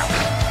strike.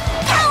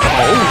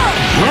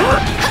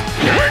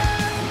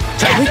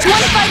 Which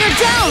one fighter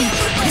down?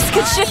 This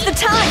could shift the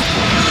tide.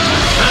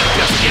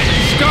 Just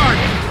getting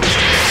started.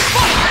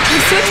 They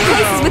switch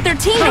places with their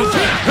teammate.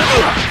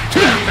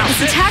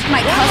 This attack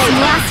might cause some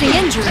lasting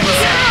injuries.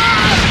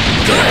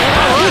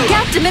 The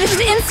gap diminished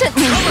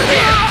instantly.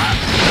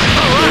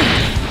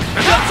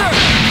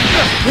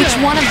 Which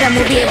one of them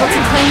will be able to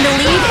claim the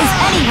lead is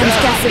anyone's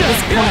guess at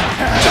this point.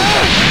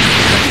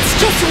 It's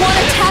just one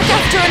attack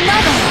after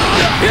another.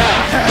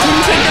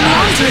 Didn't take them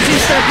long to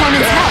reduce their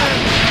opponent's health.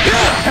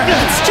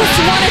 It's just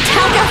one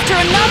attack after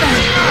another.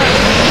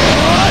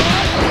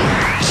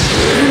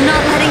 They're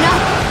not letting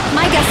up.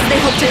 My guess is they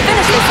hope to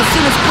finish this as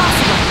soon as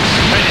possible.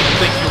 I didn't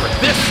think you were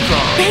this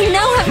strong. They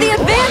now have the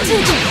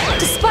advantage,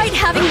 despite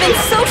having been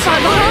so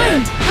far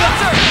behind.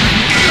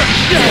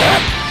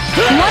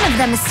 One of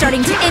them is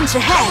starting to inch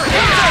ahead.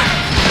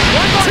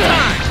 One more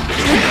time.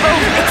 They're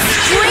both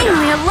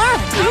extremely alert.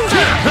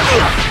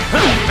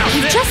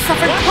 You've just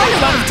suffered quite a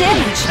lot of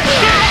damage.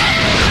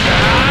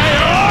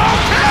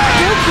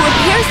 Goku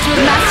appears to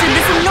have mastered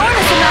this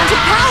enormous amount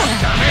of power.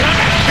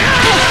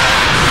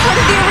 Part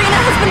of the arena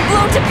has been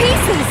blown to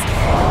pieces.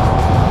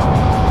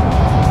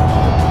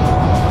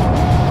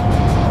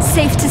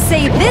 Safe to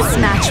say this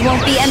match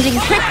won't be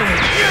ending quickly.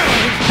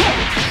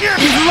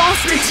 They've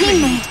lost a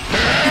teammate,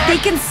 but they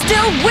can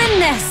still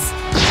win this.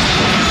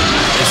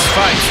 This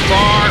fight's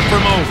far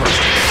from over.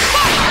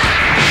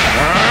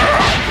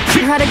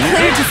 You're at a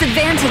clear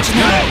disadvantage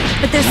now,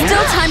 but there's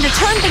still time to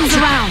turn things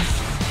around.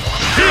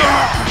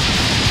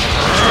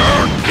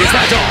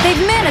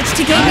 They've managed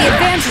to gain the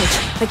advantage,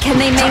 but can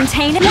they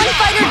maintain it? One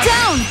fighter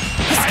down!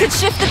 This could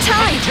shift the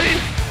tide.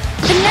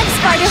 The next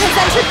fighter has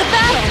entered the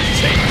battle.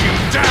 Take you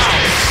down!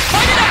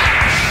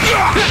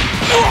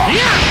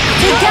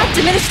 The gap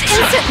diminished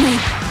instantly.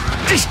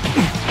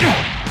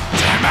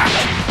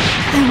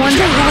 I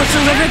wonder who will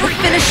deliver the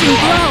finishing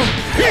blow.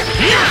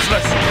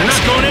 Useless! They're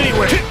not going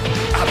anywhere.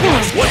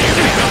 What do you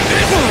think of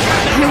this?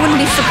 I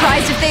wouldn't be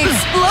surprised if they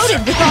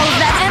exploded with all of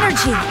that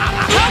energy.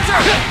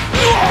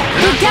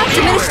 The gap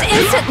diminished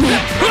instantly.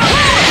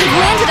 They've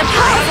landed a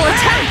powerful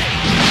attack.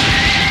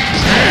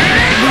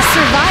 They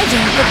survived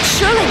it, but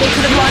surely they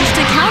could have launched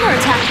a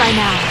counterattack by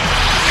now.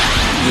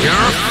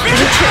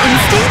 Ultra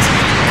Instinct?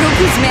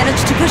 Goku's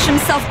managed to push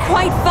himself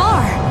quite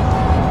far.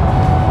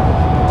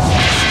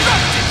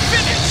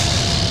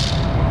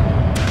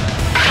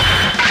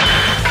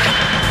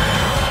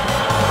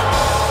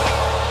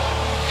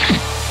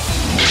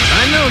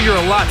 I know you're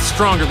a lot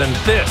stronger than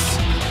this,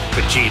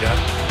 Vegeta.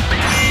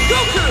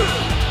 Goku!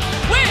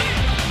 Win!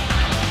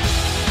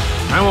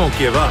 I won't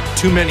give up.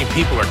 Too many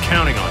people are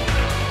counting on me.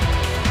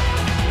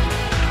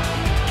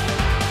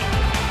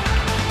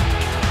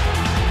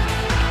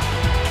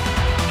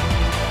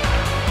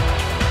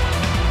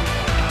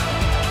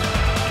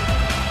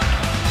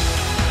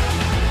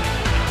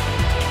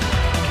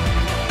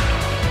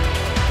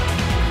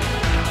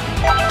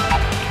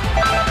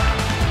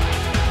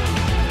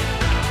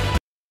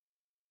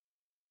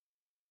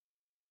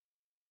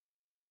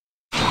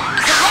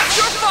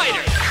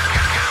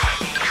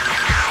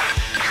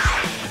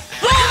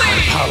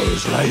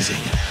 Power's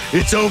rising.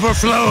 It's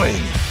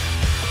overflowing.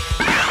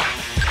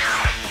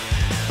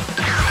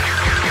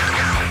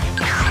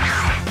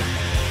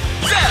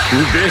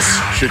 This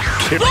should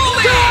kill.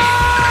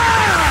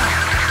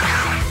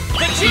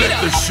 Let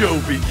the show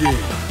begin.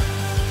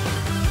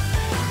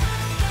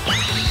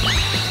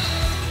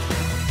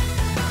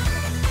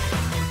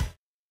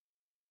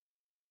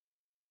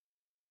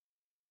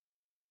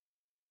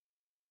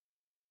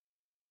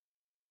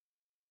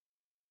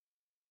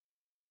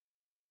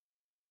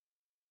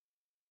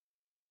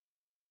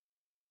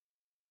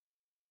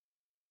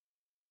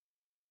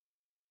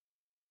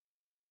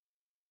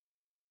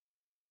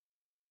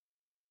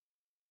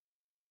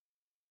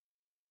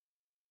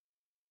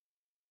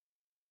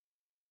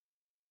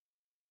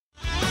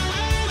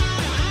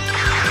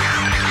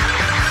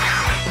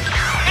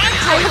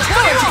 I look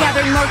forward to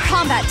gathering more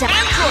combat data.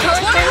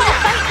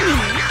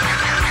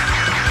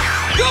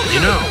 You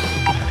know,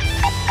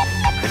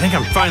 I think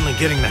I'm finally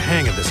getting the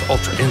hang of this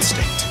Ultra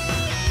Instinct.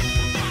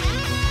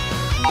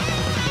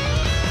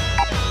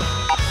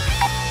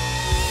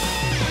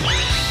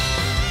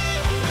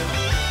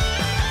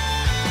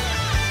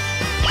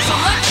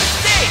 Select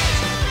stage!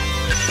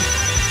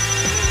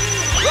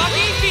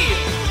 Rocky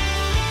Field!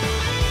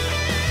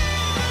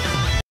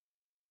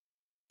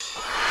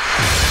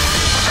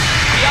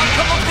 The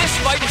outcome of this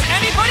fight is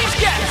anybody's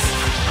guess!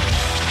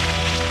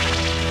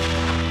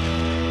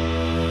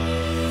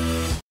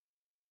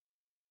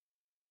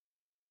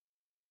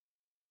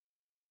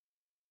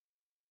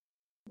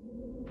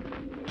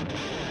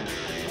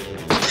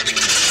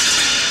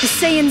 The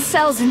Saiyan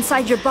cells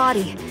inside your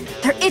body.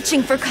 They're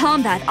itching for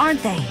combat,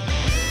 aren't they?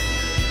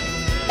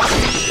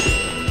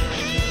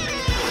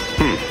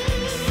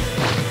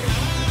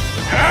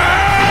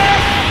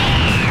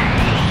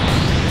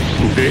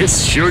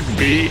 This should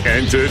be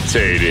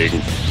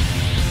entertaining.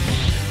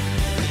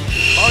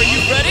 Are you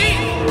ready?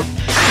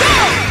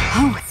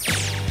 Oh,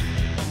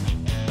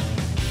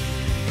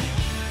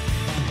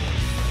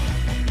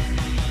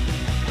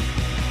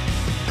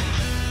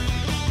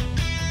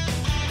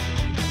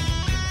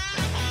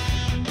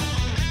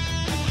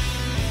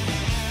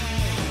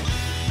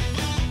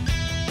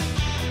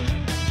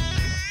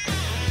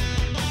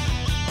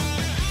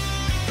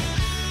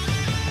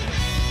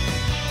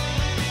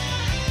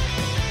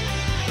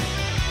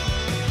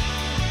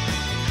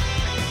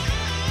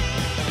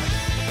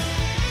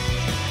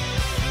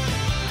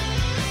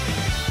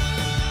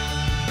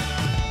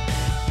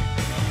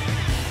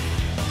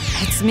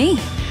 it's me.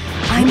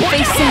 I'm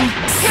facing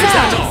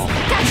Cell.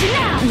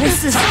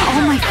 This is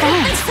all my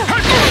fault.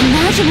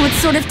 Imagine what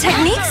sort of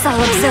techniques I'll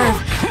observe.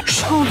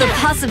 Oh, the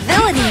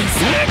possibilities.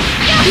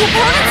 The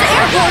opponent's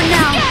airborne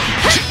now.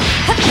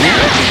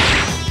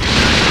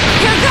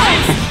 Here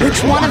goes!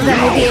 Which one of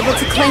them will be able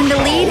to claim the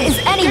lead is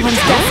anyone's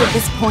guess at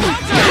this point.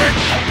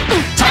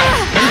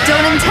 They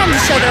don't intend to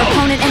show their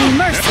opponent any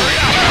mercy.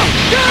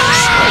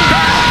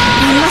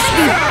 They must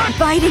be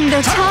biding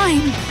their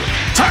time.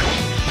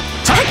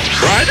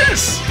 Try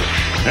this!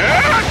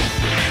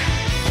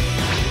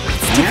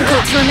 It's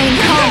difficult to remain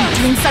calm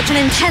during such an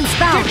intense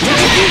bout. If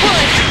you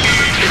would.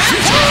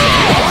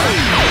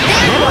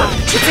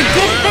 It's a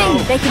good thing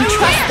they can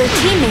trust their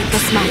teammate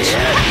this much.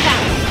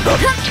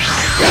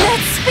 That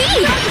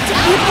speed!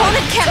 The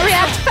opponent can't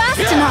react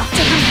fast enough.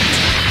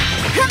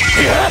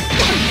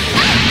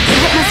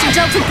 That must have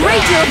dealt a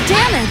great deal of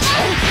damage.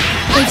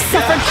 They've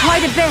suffered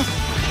quite a bit.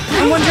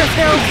 I wonder if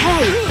they're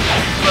okay.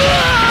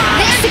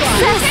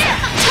 Success!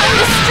 Time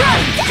to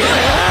strike!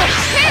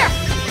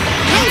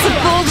 That's a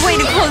bold way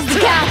to close the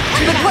gap,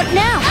 but what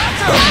now?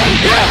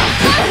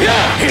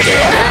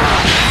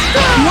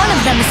 One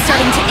of them is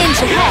starting to inch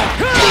ahead.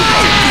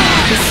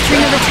 The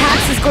string of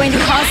attacks is going to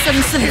cause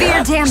some severe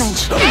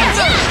damage.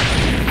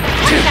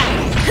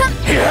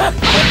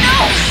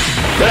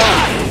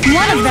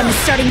 One of them is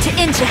starting to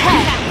inch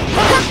ahead.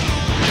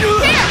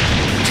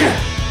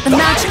 The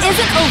match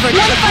isn't over.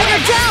 One fighter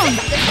down!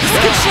 This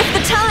could shift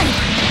the tide.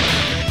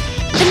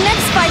 The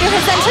next fighter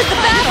has entered the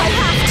battle.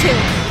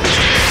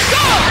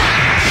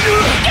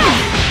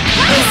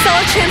 They saw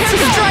a chance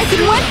to strike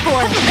and went for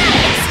it.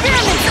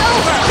 Experiment's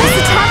over.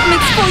 This attack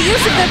makes full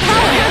use of their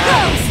power. Here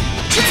goes.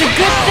 It's a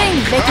good thing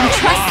they can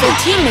trust their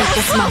teammate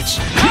this much.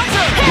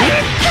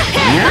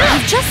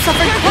 They've just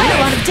suffered quite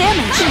a lot of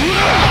damage.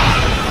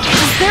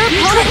 Does their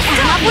opponent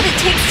have what it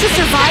takes to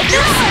survive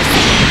this?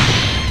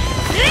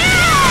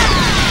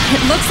 It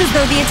looks as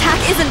though the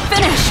attack isn't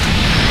finished.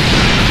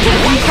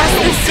 Impressed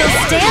they're still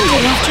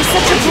standing after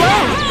such a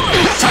blow.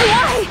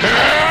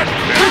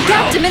 Their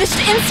gap diminished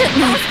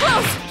instantly.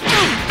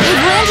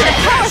 They've landed a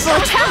powerful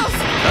attack.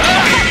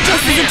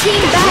 This is a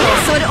team battle,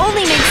 so it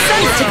only makes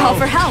sense to call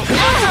for help.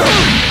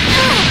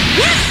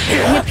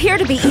 They appear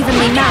to be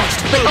evenly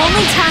matched, but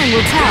only time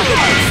will tell.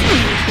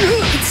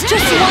 It's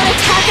just one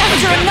attack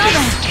after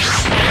another.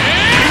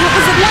 That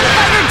was a one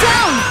fighter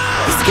down.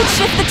 This could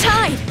shift the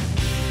tide.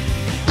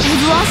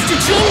 They've lost a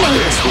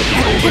teammate.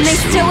 Can they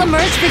still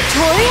emerge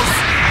victorious?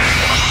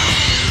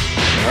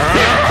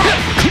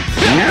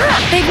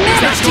 They've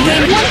managed to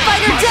gain one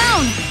fighter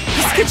down.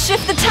 This could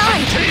shift the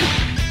tide.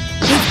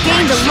 They've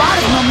gained a lot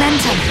of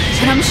momentum,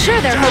 and I'm sure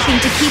they're hoping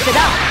to keep it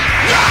up.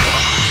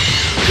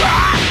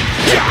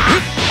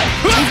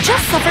 They've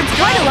just suffered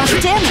quite a lot of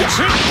damage.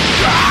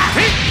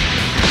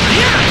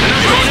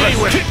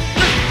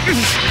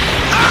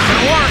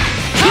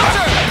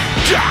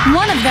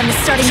 One of them is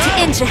starting to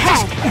inch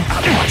ahead.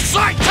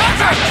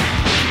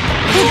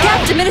 The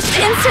gap diminished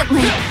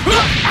instantly.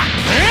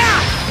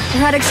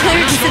 They're at a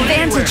clear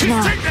disadvantage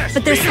now,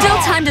 but there's still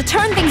time to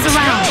turn things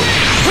around.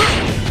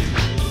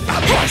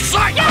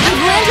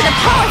 You've landed a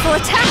powerful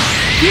attack.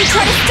 You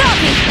try to stop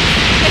me.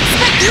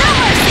 Expect no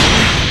mercy.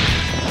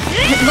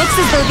 It looks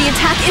as though the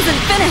attack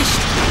isn't finished.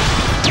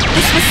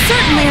 This was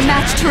certainly a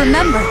match to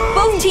remember.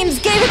 Both teams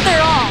gave it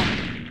their all.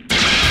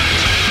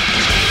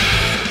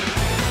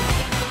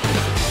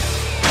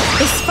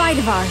 This fight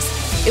of ours,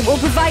 it will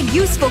provide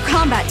useful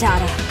combat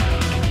data.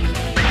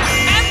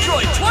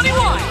 Android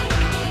 21!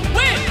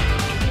 Win!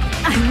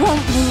 I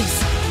won't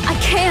lose. I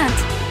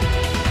can't.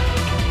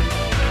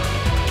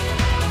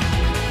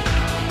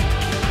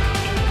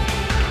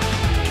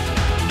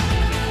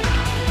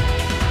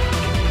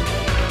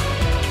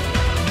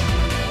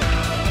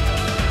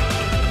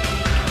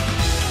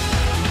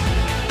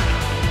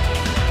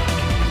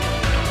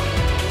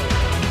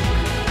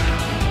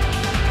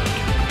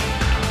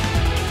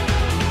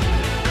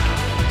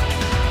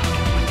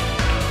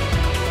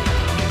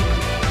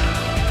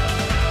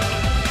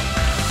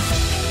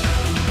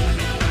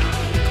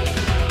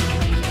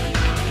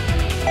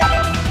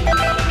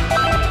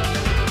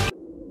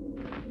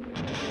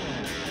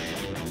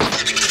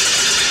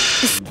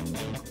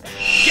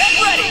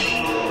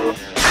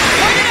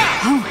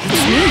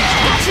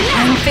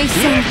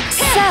 Facing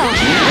Cell.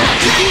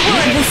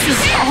 This is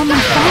all my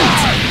fault.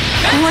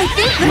 Oh, I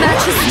think the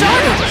match has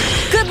started.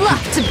 Good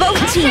luck to both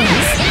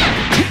teams.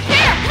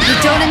 They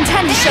don't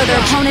intend to show their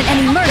opponent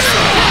any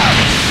mercy.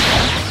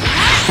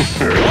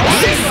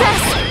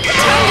 Success!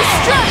 Time to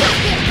strike!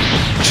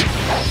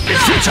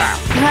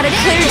 They're at a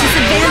clear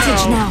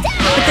disadvantage now,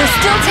 but there's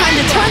still time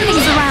to turn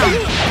things around.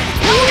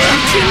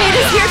 Our teammate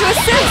is here to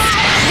assist.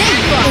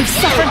 They've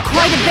suffered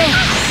quite a bit.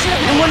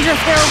 I wonder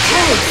if they're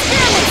okay.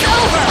 It's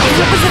over!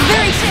 It was a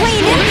very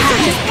clean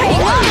impact, just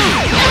paying off.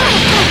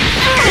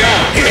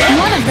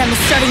 One of them is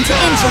starting to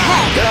inch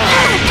ahead.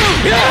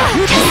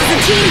 This is a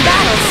team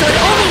battle, so it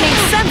only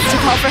makes sense to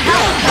call for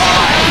help.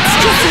 It's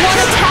just one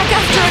attack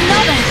after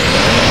another.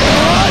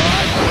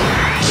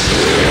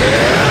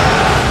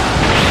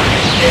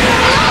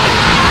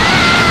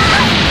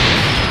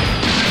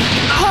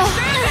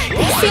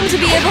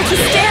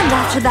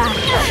 after that.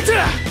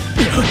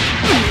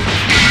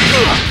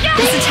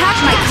 This attack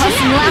might cause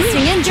some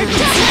lasting injuries.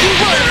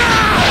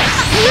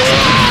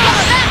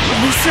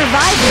 They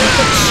survived it,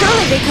 but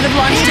surely they could have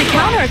launched a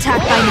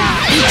counterattack by now.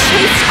 He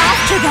chased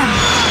after them.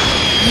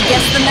 I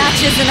guess the match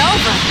isn't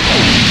over.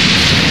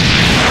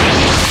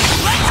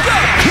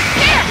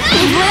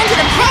 They've landed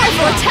a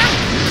powerful attack.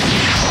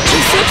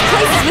 They switch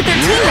places with their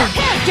teammate.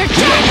 You're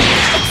dead!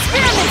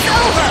 Experiment's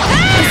over!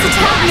 This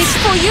attack makes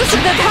full use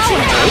of their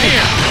power.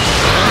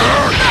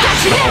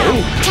 Gotcha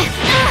now!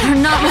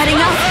 They're not letting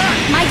up.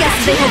 My guess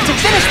is they hope to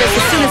finish this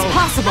as soon as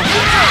possible.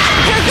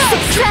 Here goes!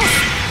 Success!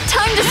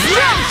 Time to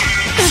strike!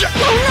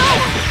 Oh no!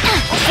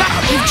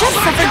 They've just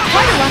suffered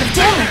quite a lot of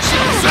damage.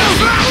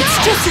 It's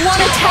just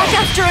one attack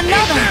after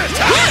another.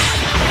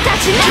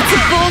 Gotcha now! It's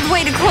a bold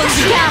way to close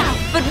the gap.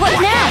 But what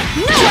now?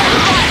 No!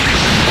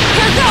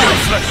 Here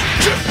goes!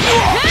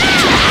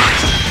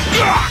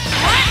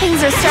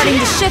 Things are starting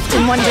to shift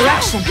in one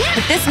direction,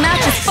 but this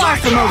match is far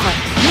from over.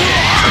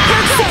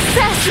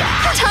 Success!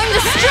 Time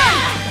to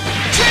strike!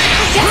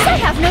 I guess I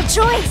have no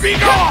choice. Be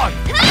gone!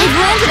 They've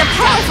landed a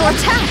powerful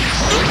attack.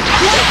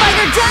 One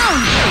fighter down.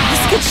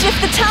 This could shift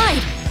the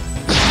tide.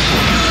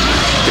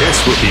 This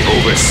will be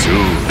over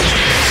soon.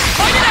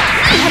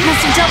 That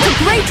must have dealt a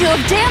great deal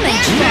of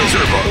damage.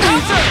 Miserable!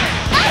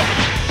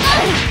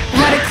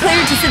 We're at a clear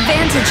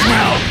disadvantage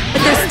now,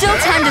 but there's still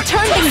time to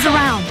turn things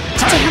around.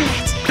 Damn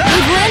it!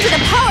 They've landed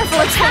a powerful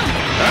attack.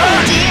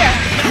 Oh dear!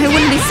 I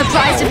wouldn't be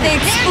surprised if they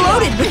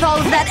exploded with all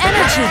of that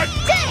energy.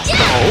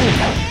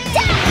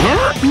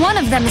 One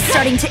of them is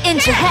starting to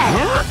inch ahead.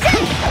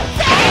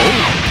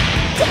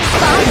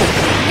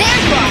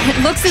 It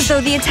looks as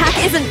though the attack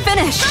isn't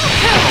finished.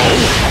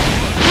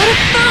 What a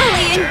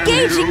thoroughly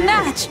engaging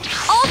match!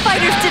 All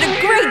fighters did a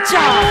great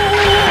job!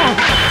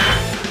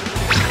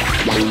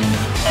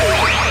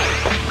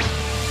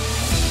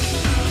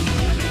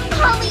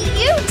 Holly,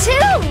 you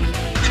too!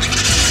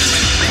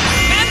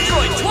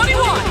 Android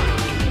 21!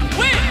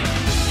 Win!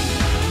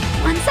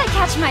 Once I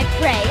catch my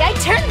prey, I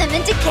turn them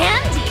into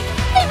candy.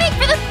 They make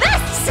for the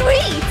best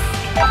sweets!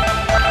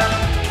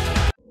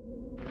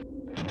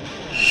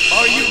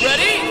 Are you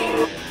ready?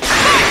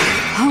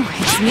 Oh,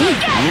 it's me.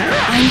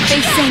 I'm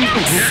facing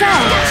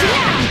Cell.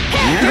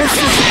 This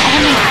is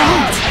all my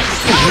fault.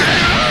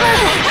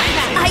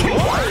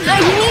 I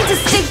need to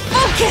stay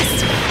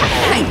focused.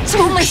 I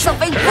told myself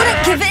I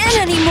wouldn't give in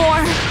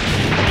anymore.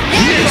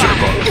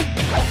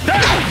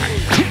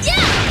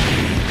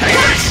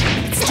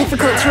 It's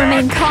difficult to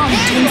remain calm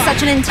during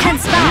such an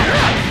intense bout.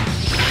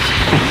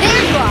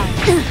 There you are.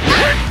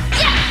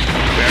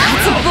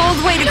 It's a bold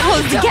way to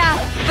close the gap,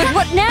 but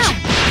what now?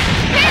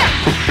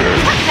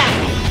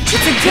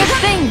 It's a good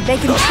thing they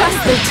can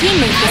trust their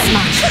teammate this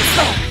much.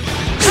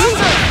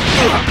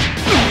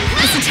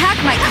 This attack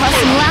might cause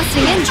some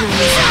lasting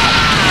injuries.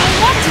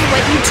 What do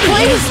you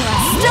please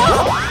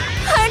stop!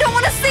 I don't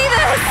want to see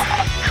this!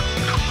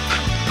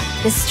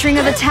 This string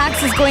of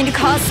attacks is going to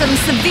cause some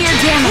severe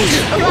damage.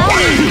 Allow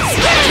me!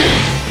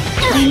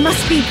 They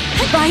must be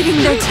biding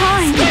their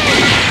time.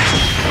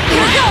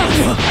 Here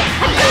goes!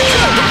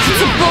 It's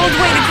a bold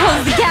way to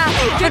close the gap,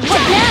 but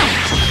what now?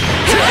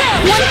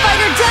 One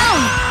fighter down!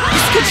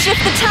 This could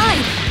shift the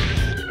tide.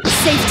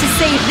 Safe to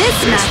say this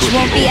match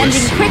won't be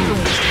ending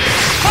quickly.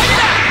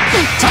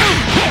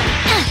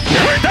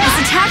 This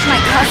attack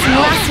might cause some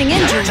lasting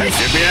injuries.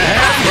 Give me a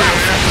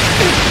hand!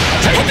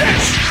 Take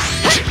this!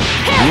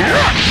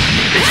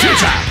 It's your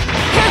time!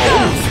 Here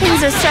goes!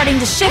 Things are starting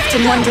to shift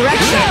in one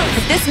direction,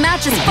 but this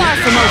match is far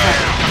from over.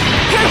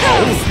 Here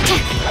goes!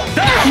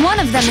 One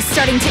of them is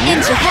starting to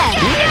inch ahead.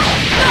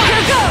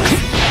 Here goes!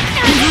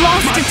 They've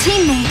lost a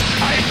teammate,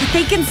 but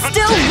they can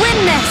still win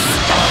this!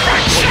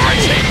 I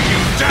take you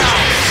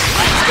down!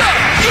 Let's go!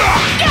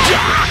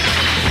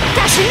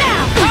 Gotcha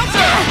now!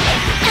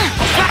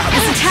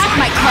 This attack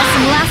might cause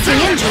some lasting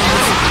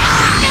injuries.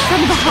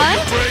 From behind?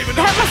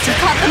 That must have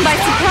caught them by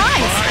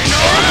surprise.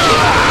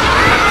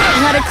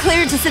 We're at a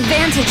clear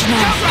disadvantage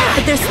now,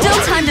 but there's still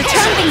time to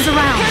turn things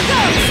around.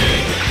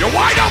 You're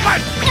wide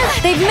open!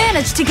 They've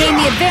managed to gain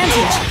the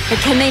advantage,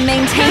 but can they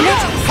maintain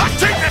it?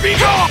 Take the be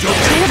gone!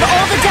 They have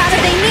all the data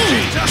they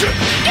need.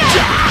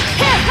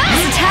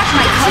 This attack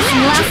might cause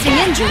some lasting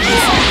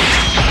injuries.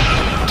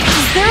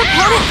 Does their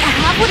opponent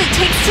have what it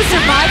takes to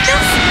survive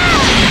this?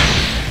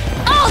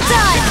 All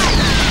done!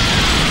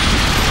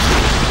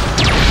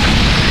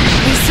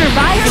 They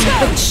survived it,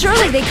 but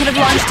surely they could have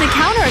launched a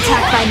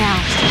counterattack by now.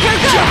 Here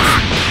goes!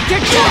 You're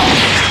dead!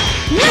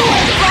 No!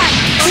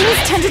 Things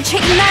tend to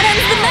change, and that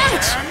ends the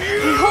match!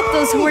 I hope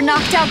those who were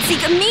knocked out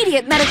seek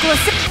immediate medical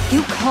assistance.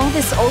 You call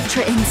this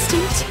Ultra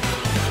Instinct?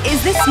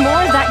 Is this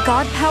more of that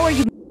god power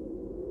you...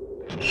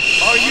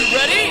 Are you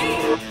ready?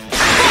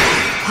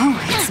 Oh,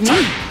 it's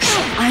me.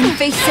 I'm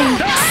facing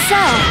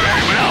Cell.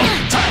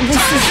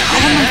 This is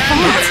all my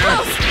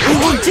fault. I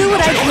will do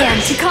what I can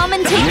to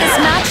commentate this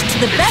match to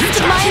the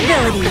best of my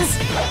abilities.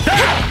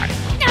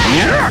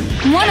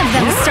 One of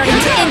them is starting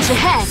to inch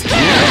ahead.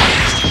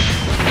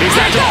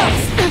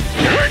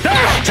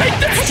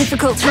 It's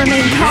difficult to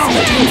remain calm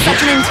during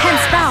such an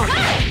intense bout.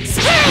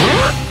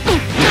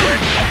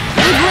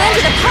 You've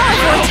landed a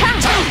powerful attack!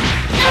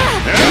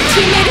 Your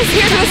teammate is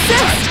here to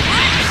assist!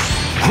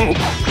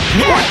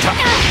 What?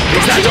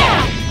 Is that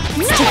all?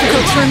 It's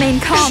difficult to remain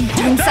calm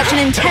during such an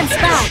intense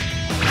bout.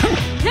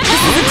 This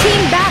is a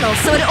team battle,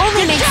 so it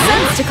only makes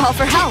sense to call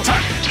for help.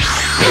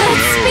 Look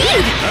at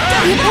speed!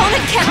 The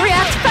opponent can't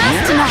react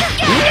fast enough!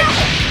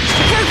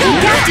 Your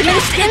gap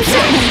diminished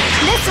instantly!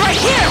 This right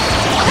here!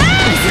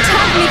 This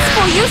attack makes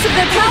full use of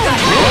their power!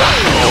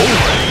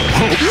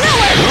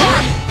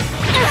 Nowhere!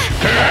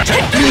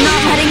 You're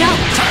not letting up!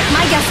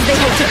 My guess is they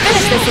hope to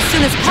finish this as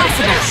soon as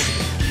possible.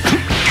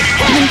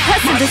 An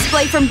impressive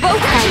display from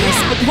both fighters,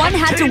 but one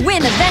had to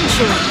win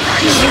eventually.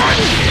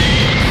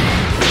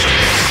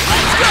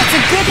 It's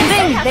a good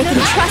thing they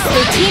can trust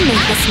their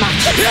teammate this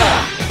much.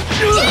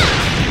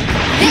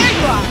 There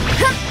you are!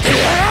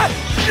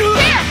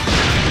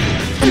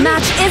 The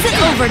match isn't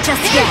over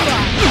just yet.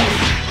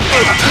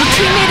 Your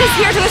teammate is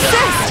here to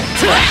assist.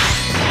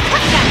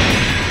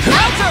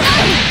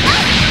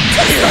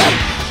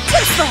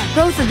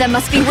 Both of them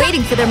must be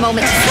waiting for their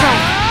moment to strike.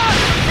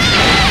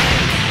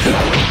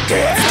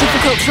 It's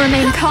difficult to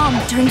remain calm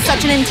during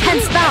such an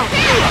intense bout.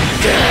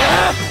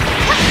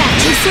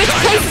 They switch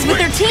places with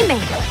their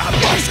teammate.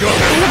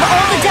 They have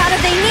all the data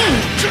they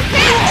need.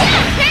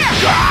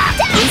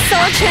 They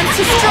saw a chance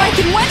to strike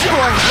and went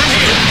for it.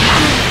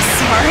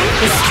 Sorry?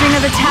 This string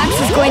of attacks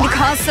is going to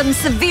cause some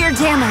severe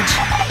damage.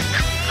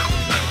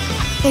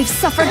 They've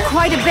suffered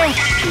quite a bit.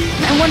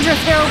 I wonder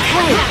if they're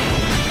okay.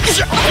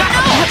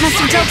 That must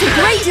have dealt a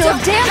great deal of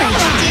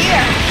damage.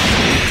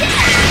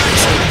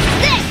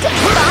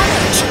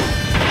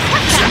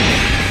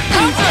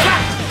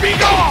 Be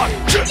gone!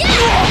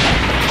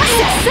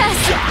 Success!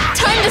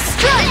 Time to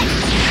strike!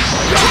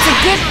 It's a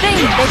good thing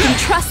they can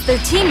trust their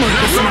teammate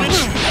this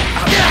much.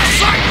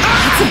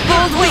 It's a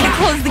bold way to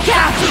close the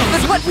gap,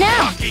 but what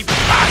now? They're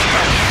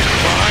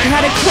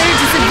at a clear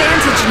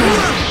disadvantage now,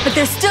 but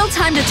there's still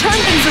time to turn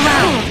things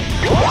around.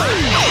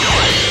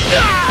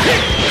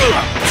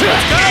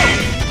 Let's go!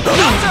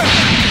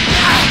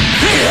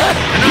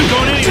 I'm not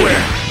going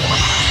anywhere.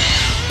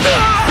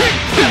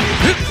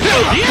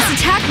 This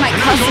attack might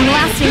cause some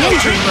lasting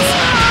injuries.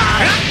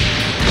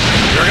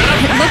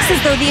 It looks as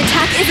though the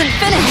attack isn't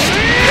finished.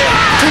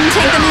 Didn't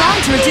take them long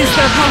to reduce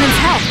their opponent's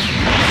health.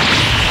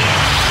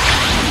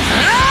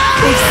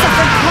 They've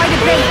suffered quite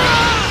a bit.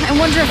 I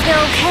wonder if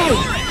they're okay.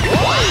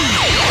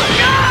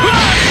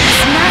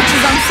 This match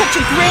is on such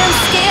a grand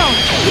scale.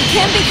 It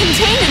can't be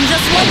contained in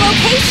just one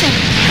location.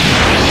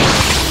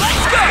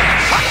 Let's go!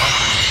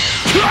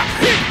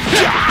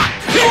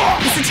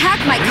 This attack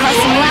might cause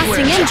some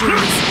lasting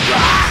injuries.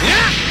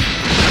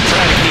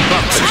 Try to keep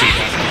up,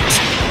 Vegeta.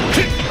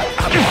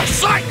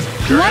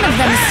 One of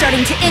them is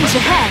starting to inch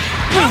ahead.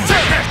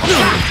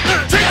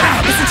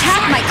 This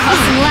attack might cause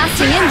some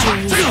lasting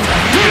injuries.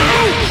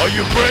 Are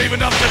you brave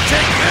enough to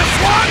take this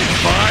one?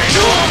 Fine.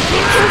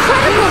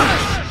 Incredible!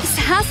 This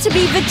has to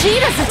be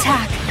Vegeta's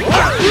attack.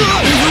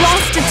 They've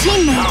lost a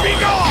teammate,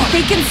 but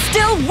they can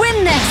still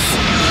win this.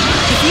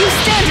 If you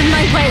stand in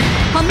my way,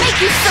 I'll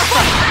make you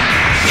suffer.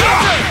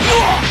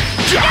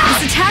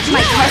 This attack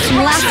might cause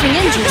some lasting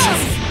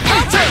injuries.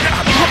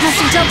 That must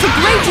have dealt a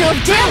great deal of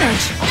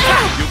damage.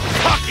 You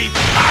cocky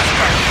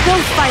bastard!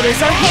 Both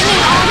fighters are hanging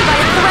on by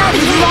a thread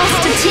who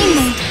lost a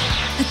teammate,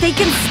 but they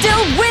can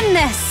still win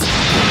this.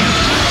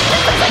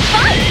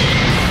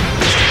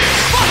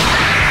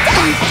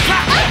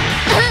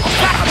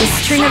 This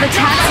string of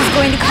attacks is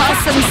going to cause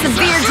some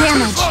severe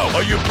damage.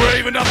 Are you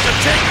brave enough to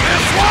take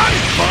this one?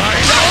 Fine.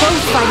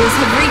 Both fighters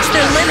have reached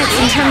their limits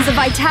in terms of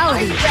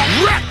vitality.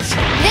 Wretch!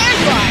 There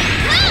you are!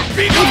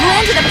 They've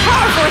landed a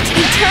powerful attack.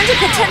 He turned a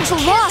potential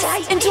loss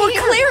into a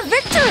clear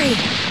victory.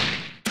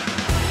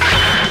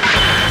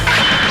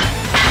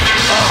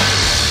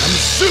 I'm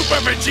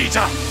Super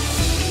Vegeta!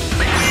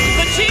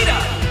 Vegeta!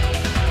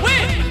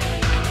 Win!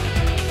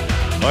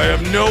 I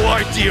have no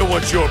idea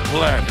what your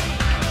plan,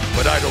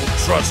 but I don't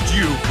trust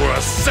you for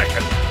a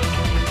second.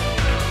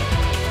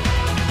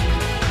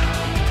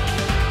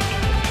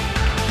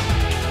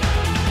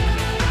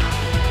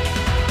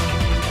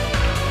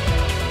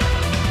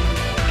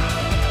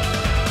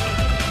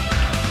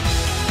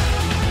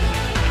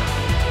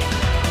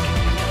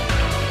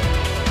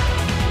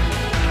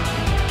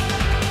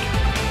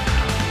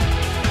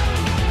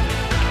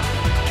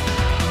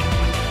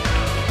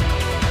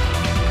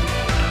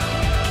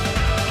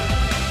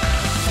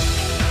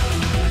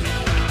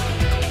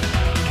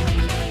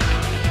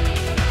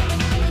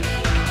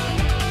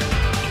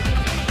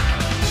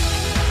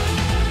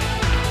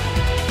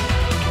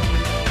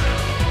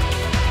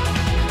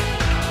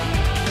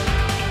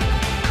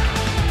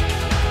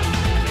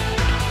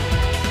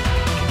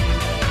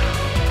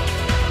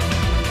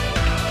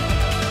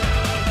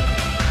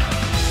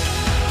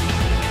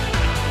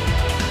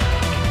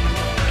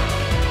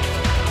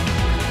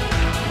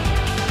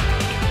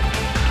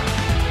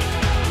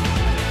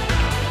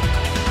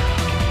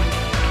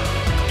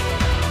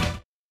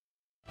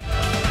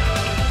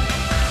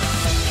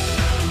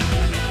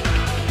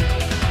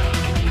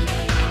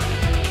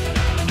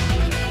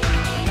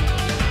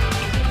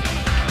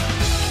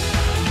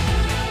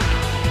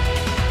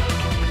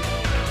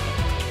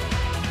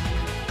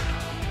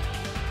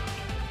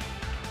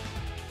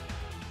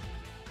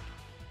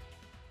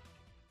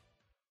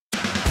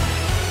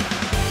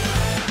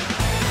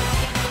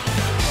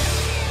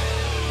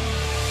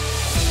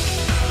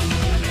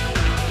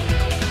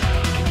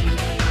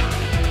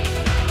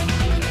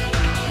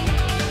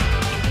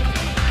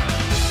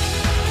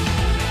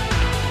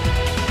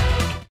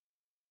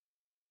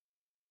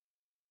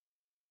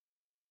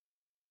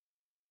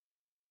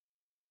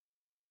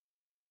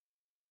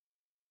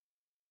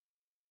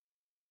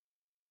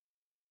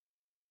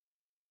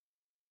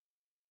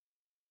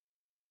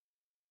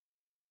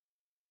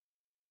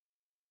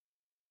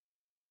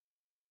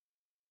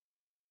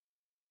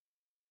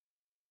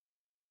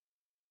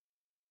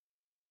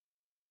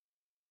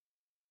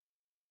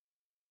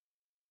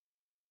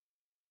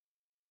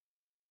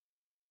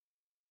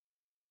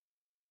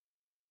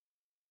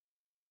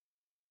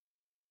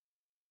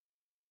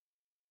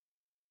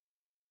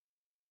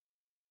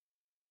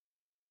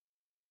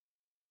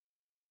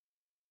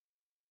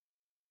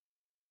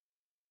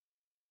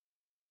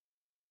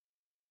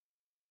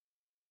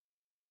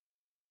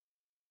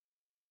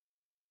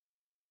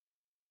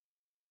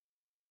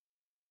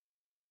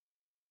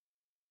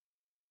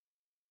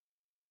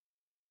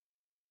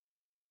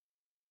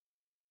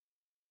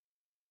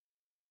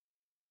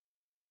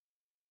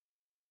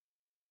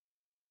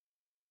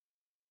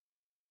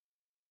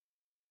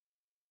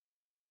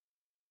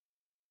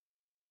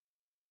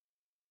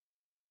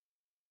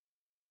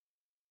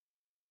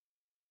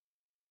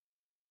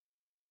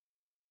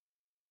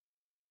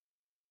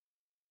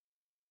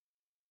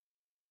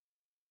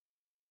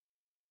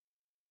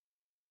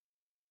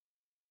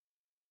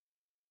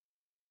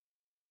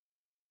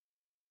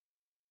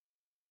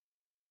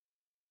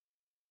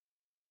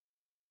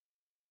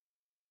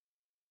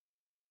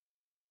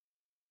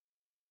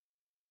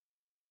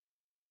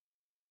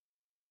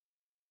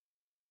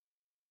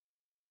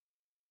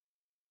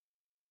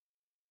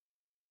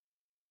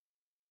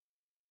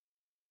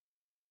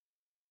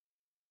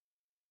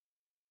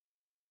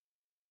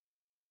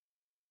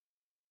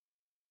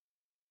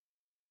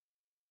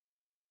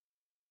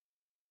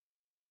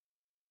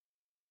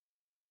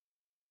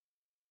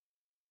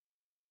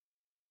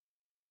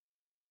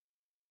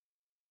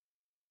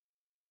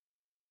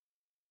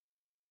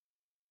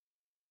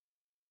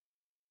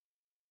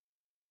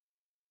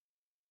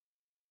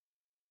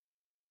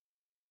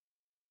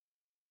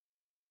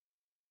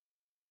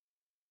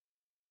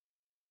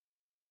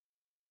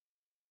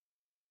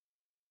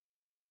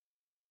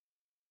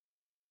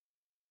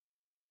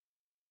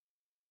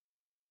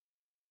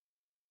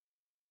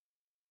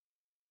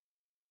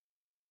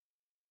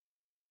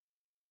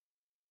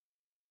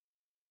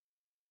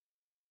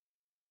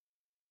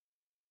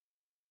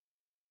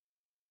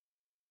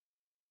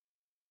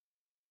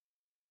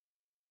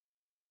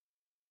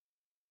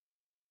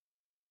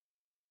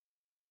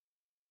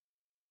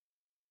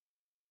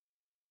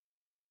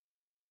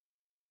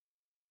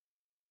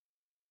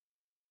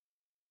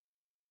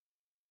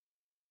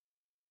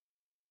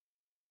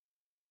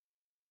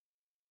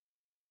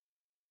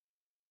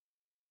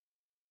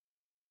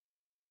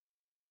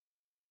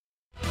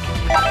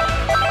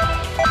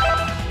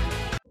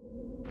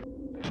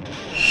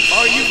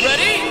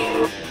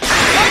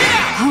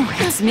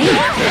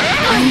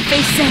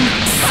 facing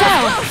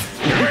Cell.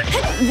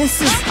 This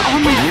is all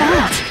my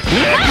fault.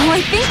 Oh, I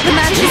think the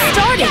match has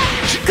started.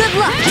 Good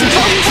luck to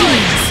both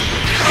teams.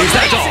 Is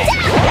that all?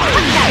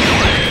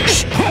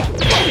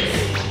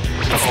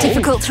 It's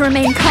difficult to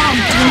remain calm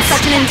during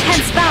such an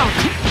intense bout.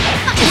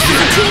 This is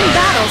a team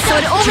battle, so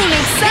it only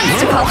makes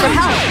sense to call for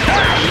help.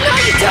 No,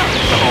 you don't!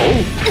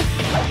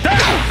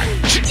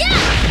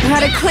 We're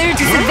at a clear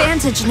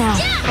disadvantage now,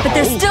 but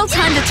there's still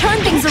time to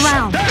turn things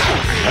around.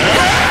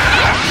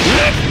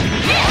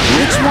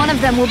 Which one of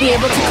them will be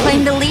able to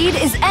claim the lead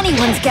is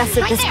anyone's guess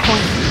at this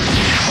point.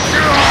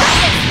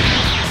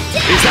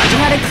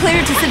 We're at a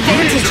clear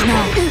disadvantage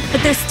now,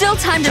 but there's still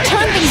time to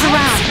turn things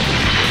around.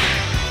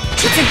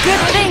 It's a good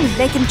thing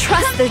they can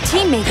trust their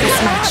teammate this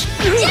much.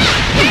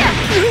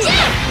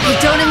 They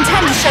don't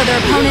intend to show their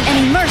opponent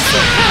any mercy.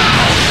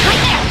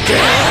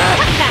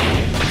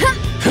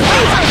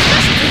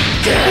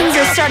 Things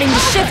are starting to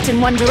shift in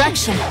one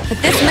direction,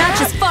 but this match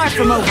is far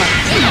from over.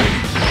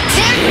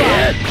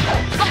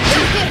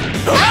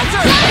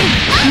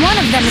 One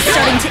of them is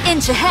starting to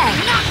inch ahead.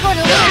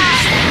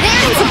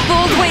 It's a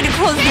bold way to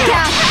close the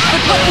gap,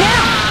 but what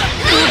now?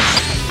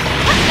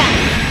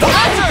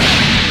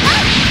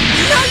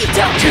 No, you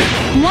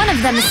don't! One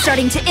of them is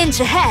starting to inch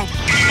ahead.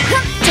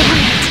 Damn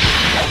it!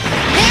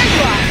 There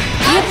you are!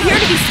 They appear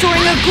to be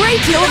storing a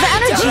great deal of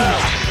energy.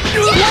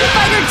 One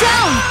fighter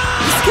down!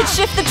 This could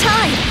shift the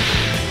tide.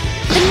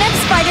 The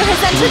next fighter has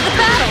entered the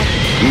battle.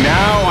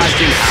 Now I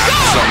can have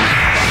some.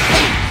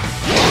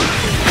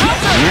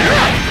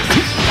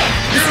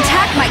 This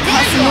attack might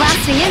cause some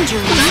lasting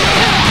injuries.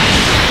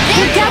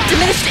 The gap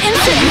diminished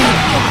instantly.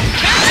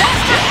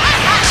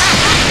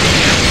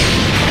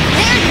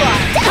 There you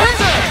are!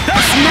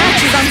 This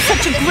match is on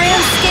such a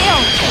grand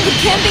scale. It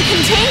can't be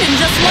contained in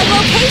just one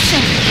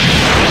location.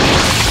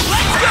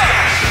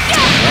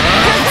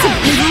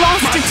 They've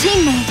lost a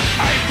teammate,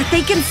 but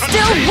they can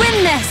still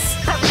win this.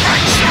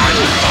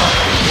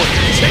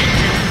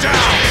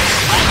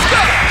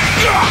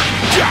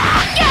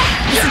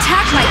 This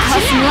attack might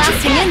cause some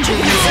lasting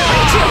injuries.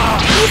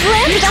 He's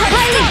landed a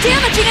highly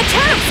damaging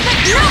attack.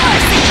 No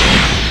mercy!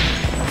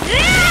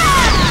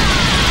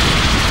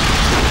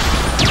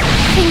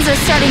 Things are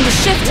starting to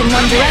shift in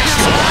one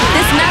direction.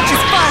 This match is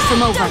far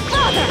from over.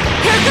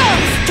 Here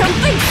goes! Don't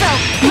think so!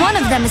 One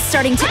of them is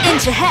starting to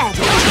inch ahead.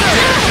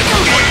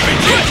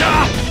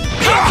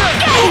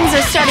 Things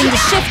are starting to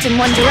shift in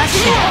one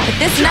direction, but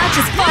this match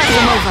is far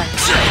from over.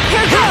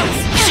 Here goes!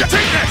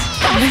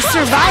 They're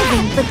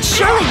surviving, but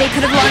surely they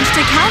could have launched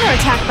a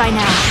counterattack by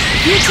now.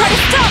 You try to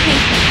stop me!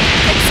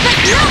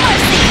 Expect no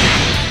mercy!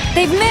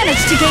 They've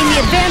managed to gain the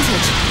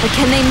advantage, but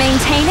can they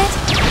maintain it?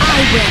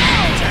 I will.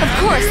 Of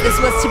course, this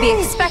was to be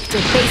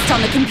expected based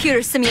on the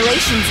computer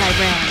simulations I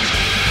ran.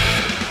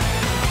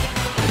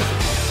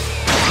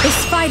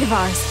 This fight of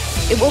ours,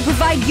 it will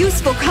provide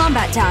useful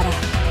combat data.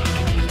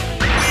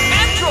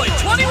 Android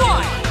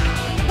 21!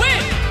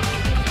 Win!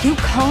 You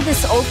call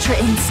this Ultra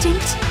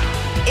Instinct?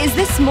 Is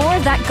this more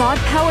of that god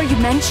power you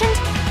mentioned?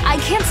 I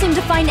can't seem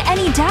to find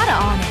any data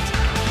on it.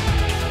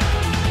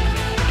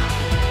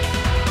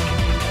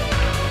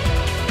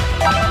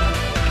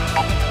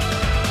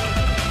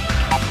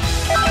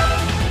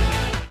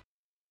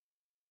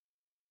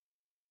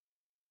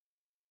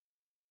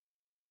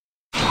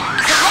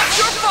 Select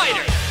your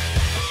fighter!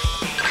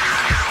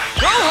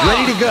 Go home!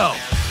 Ready to go.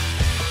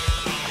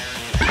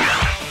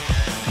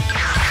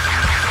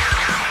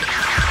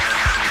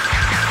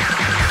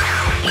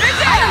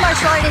 I'm a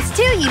martial artist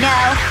too, you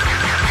know.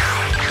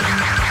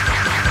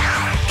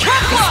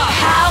 This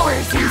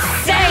power's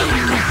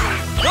insane!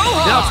 Go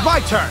home! Now it's my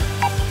turn.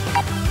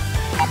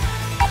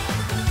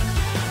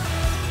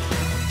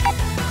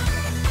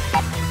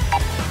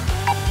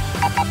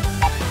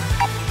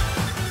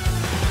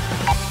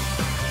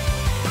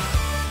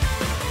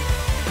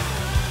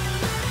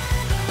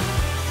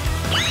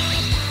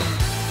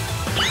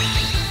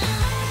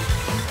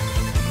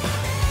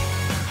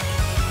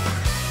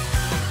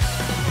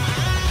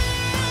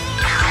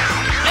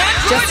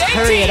 Just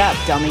hurry it up,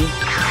 dummy.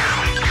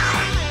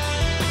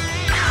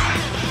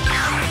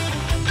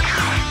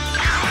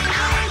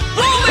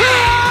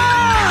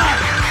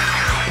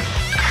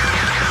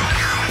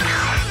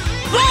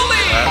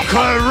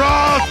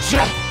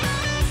 Karate!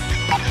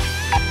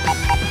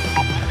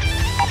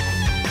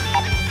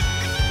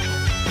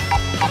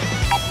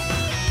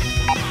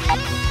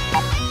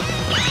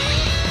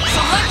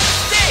 Select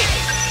stage!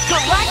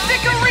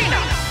 Galactic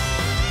Arena!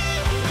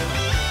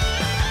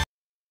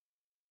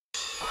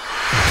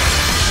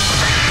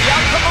 The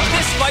outcome of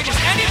this fight is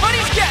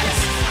anybody's guess!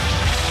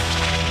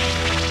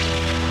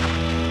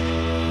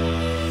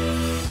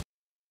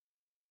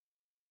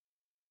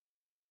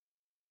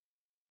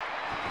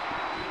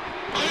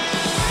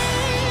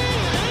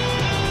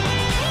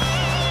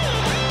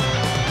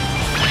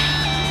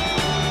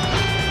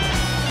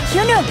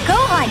 You know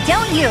Gohan,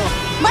 don't you?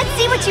 Let's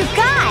see what you've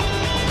got!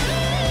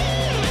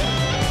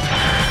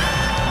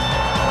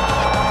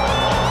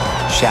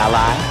 Shall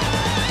I?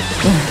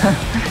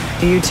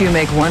 You two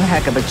make one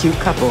heck of a cute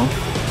couple.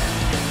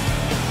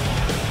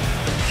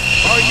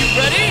 Are you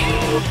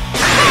ready?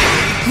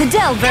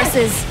 Videl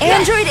versus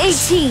Android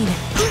 18.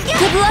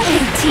 Good luck,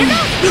 18.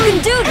 You can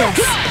do this.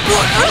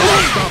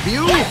 Stop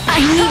you!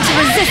 I need to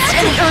resist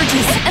any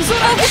urges and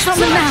focus on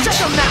the match.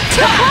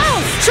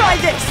 Try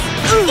this!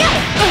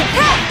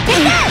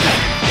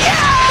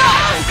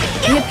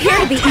 We appear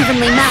to be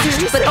evenly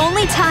matched, but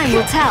only time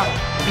will tell.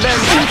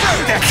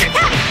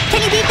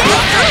 Can you beat this?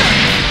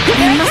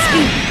 They must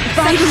be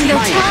biding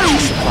their time.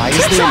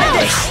 Try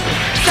this!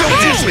 Don't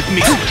dish with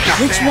me!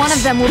 Which one of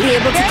them will be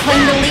able to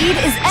claim the lead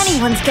is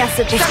anyone's guess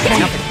at this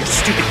point. Enough of your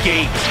stupid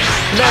game!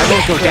 I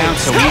won't go down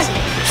so easy.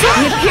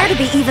 We appear to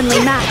be evenly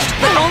matched,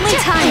 but only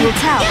time will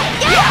tell.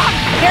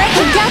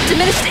 The gap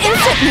diminished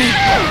instantly.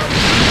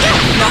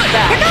 Not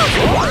bad.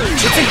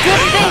 It's a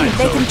good thing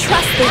they can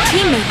trust their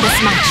teammate this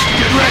much.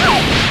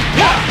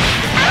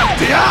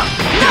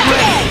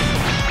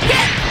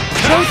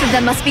 Both of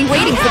them must be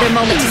waiting for their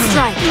moment to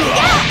strike.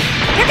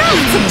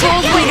 It's a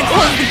bold way to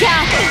close the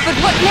gap, but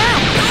what now?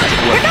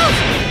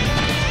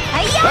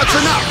 That's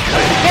enough!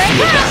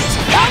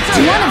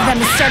 One of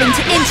them is starting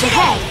to inch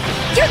ahead.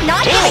 You're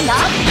not giving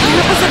up.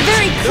 It was a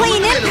very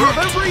clean Of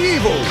impact. every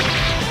evil!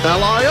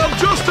 Ally of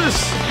justice!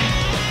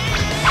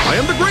 I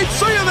am the great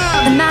The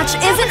Saiyaman! match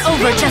isn't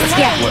over just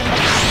yet.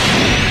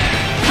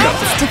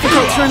 It's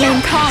difficult to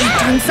remain calm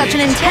during such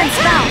an intense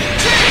bout.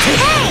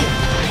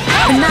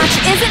 The match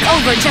isn't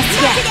over just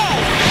yet.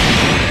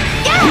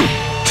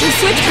 They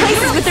switch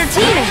places with their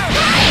teammate.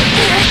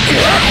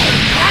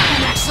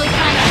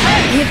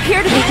 They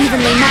appear to be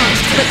evenly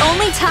matched, but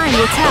only time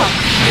will tell.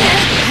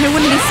 I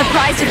wouldn't be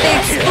surprised if they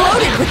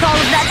exploded with all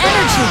of that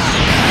energy.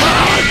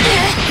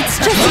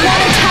 It's just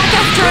one attack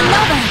after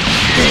another.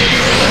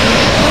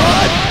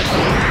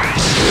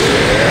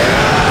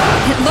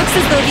 It looks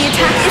as though the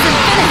attack isn't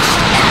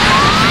finished.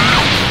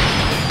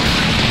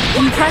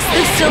 Impressed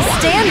they're still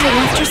standing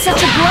after such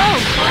a blow.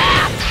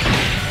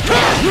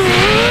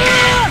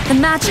 The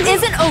match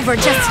isn't over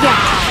just yet.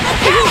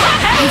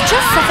 They've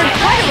just suffered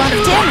quite a lot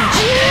of damage.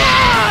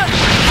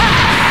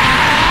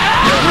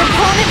 Your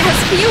opponent has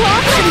few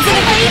options in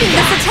evading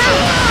this attack.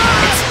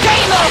 It's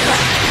game over.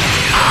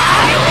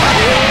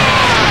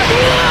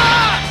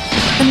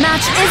 The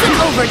match isn't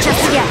over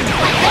just yet.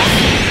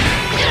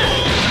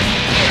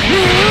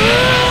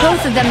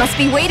 Both of them must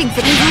be waiting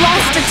for they've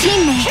lost a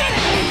teammate.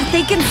 But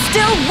they can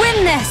still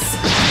win this.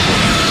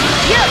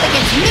 You're up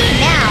against me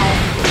now.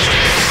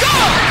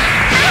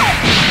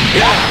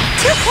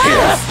 Too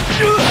close!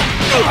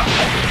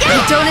 They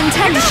don't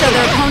intend to show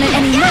their opponent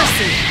any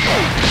mercy.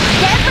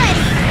 Get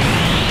ready.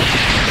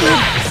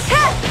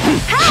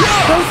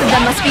 Both of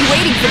them must be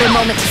waiting for their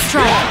moment to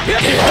strike.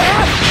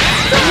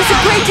 There's a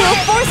great deal of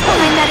force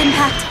behind that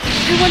impact.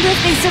 I wonder if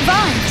they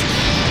survived.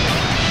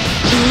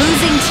 The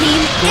losing team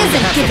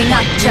isn't giving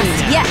up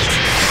just yet.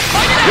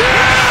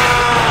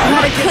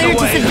 Not a clear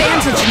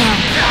disadvantage now,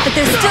 but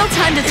there's still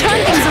time to turn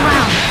things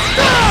around.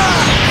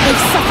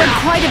 They've suffered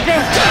quite a bit.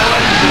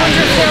 I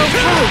wonder if they're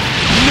okay.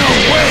 No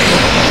way!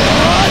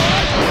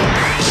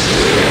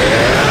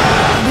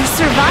 They're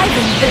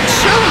surviving, but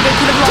surely they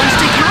could have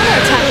launched a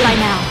counterattack by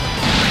now.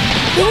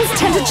 Things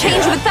tend to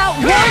change without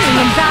warning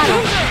in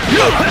battle.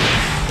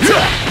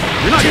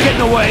 You're not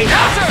getting away!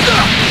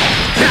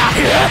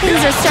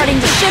 Things are starting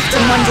to shift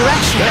in one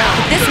direction,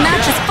 but this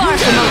match is far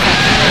from over.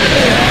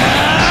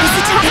 This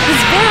attack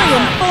was very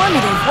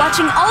informative,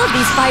 watching all of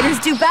these fighters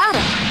do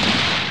battle.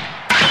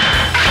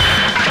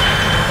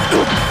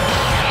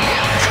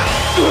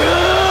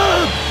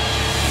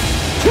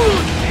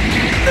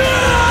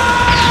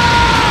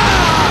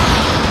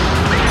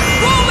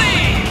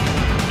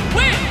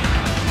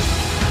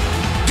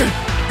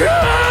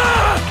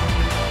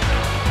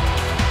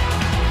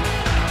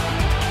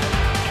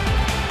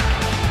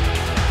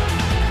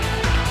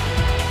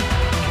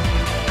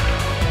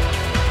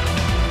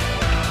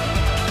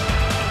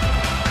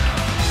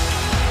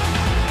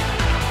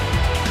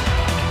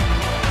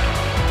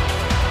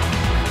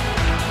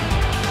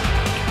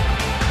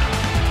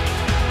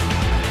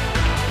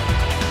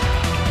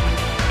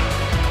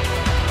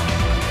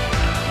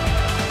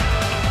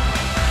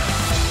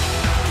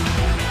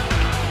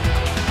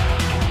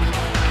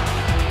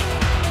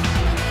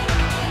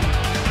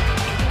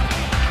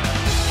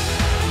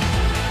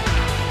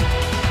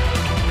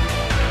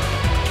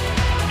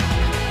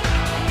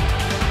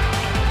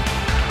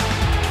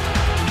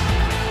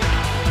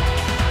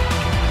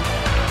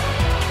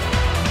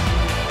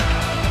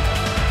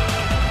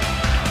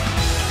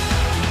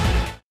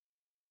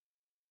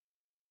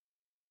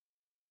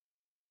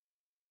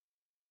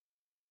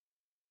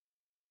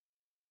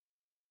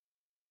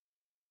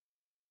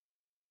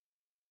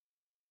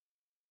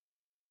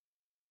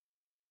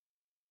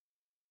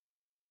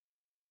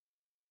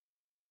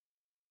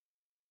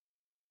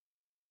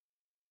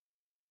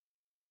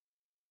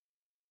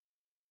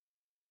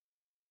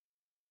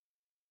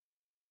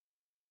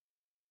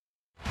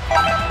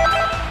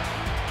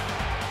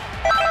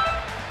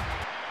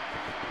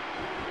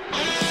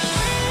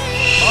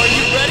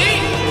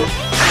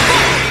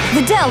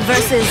 Videl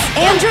versus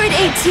Android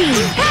 18.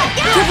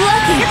 Good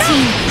luck,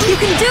 18. You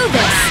can do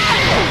this.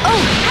 Oh,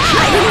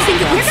 I didn't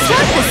think it would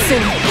start this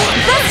soon.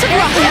 Best of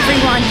luck,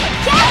 everyone.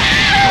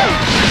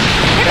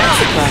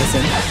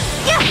 Surprising.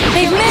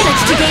 They've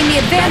managed to gain the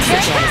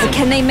advantage, but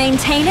can they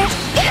maintain it?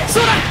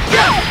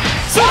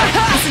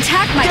 This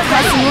attack might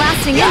cause some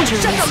lasting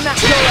injuries.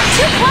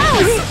 Too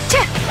close!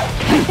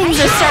 Things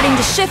are starting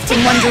to shift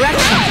in one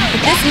direction,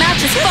 but this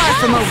match is far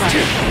from over.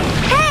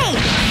 Hey!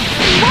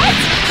 What?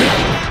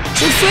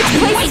 They switched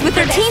places with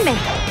their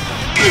teammate.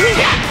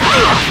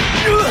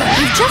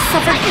 They've just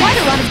suffered quite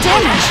a lot of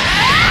damage.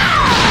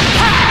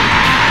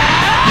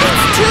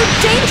 It's too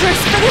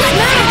dangerous for this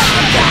match.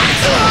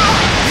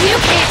 You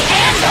can't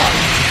handle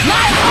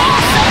my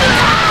awesome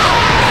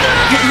power!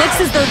 It looks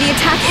as though the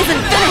attack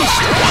isn't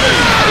finished.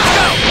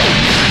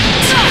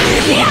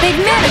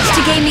 They've managed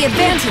to gain the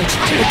advantage,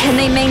 but can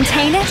they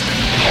maintain it?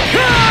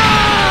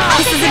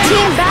 This is a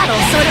team battle,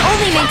 so it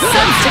only makes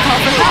sense to call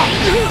for help.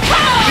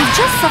 They've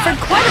just suffered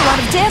quite a lot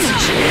of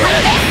damage.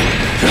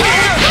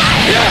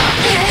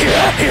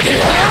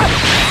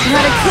 They're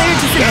at a clear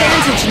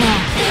disadvantage now,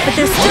 but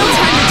there's still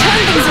time to turn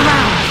things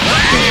around.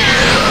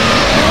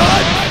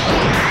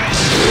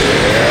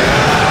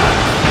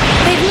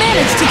 They've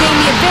managed to gain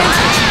the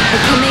advantage, but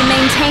can they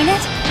maintain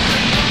it?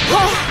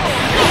 Oh,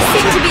 they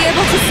seem to be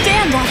able to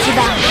stand after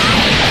that.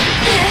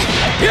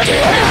 The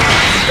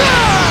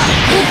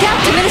gap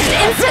diminished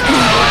instantly.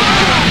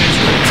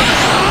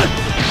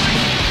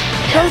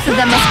 Both of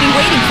them must be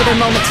waiting for their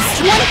moment to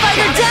strike. One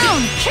fighter down!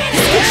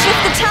 This could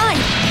shift the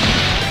tide.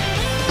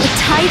 The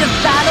tide of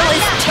battle is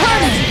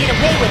turning. Get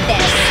away with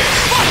this.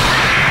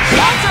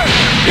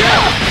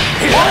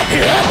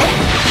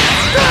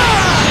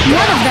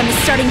 One of them is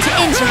starting to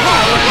inch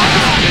ahead.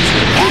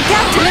 The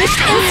gap diminished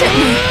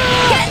instantly.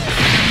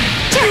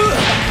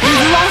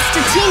 They've lost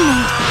a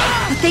teammate,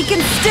 but they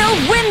can still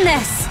win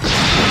this.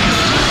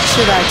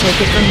 Should I take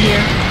it from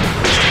here?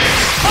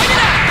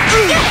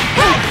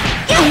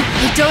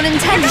 They don't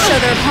intend to show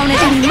their opponent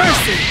any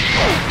mercy.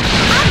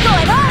 I'm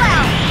going all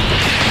out!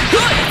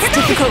 It's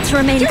difficult to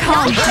remain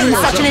calm during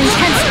such an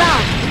intense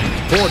bout.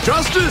 For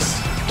justice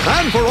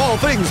and for all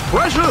things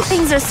precious.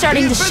 Things are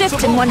starting to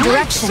shift in one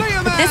direction,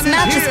 but this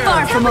match is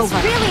far from over.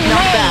 Really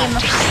lame.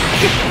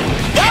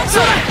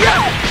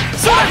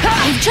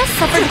 They've just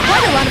suffered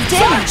quite a lot of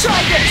damage.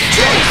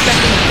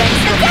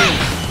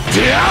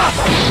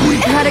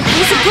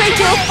 There's a great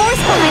deal of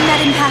force behind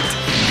that impact.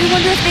 I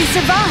wonder if they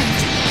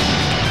survived.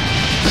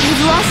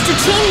 They've lost a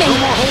teammate,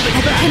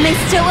 but can they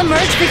still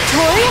emerge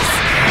victorious?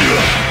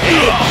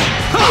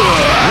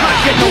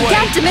 The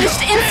gap diminished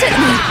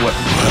instantly. What?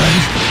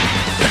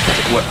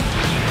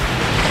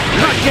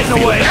 Not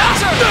getting away!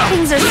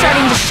 Things are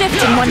starting to shift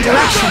in one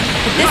direction,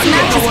 but this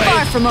match is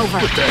far from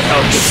over.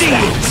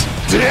 Shields!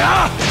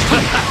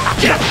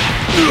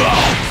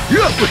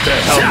 What the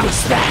hell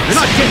was that?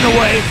 You're not getting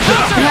away!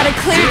 They're at a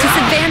clear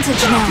disadvantage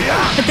now,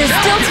 but there's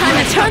still time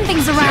to turn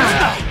things around.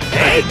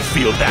 Hey,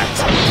 feel that?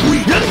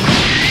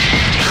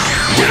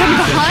 From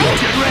behind?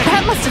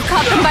 That must have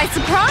caught them by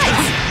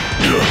surprise.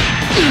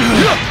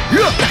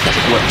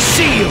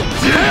 Shield!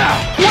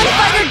 One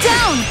fighter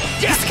down!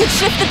 This could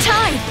shift the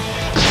tide.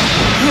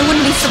 I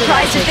wouldn't be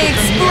surprised if they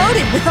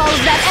exploded with all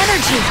of that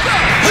energy.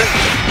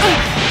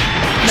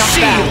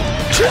 Shield!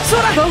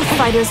 Both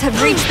fighters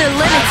have reached their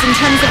limits in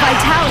terms of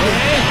vitality.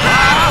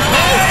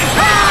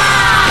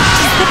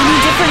 Just the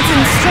difference in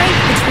strength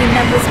between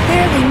them was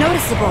barely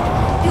noticeable.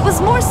 It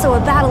was more so a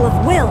battle of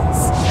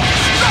wills.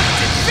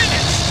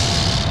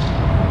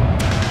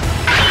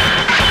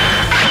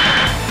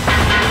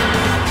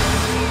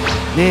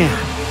 Man,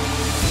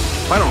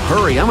 if I don't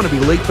hurry, I'm gonna be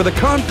late for the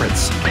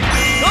conference.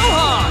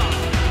 Gohan!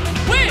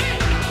 Win!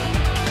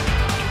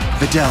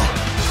 Videl,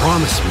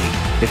 promise me,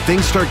 if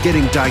things start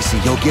getting dicey,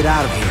 you'll get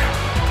out of here.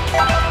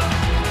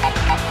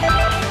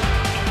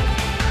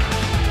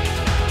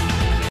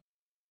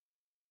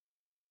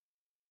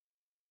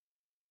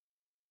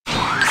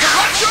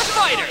 Select your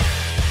fighter!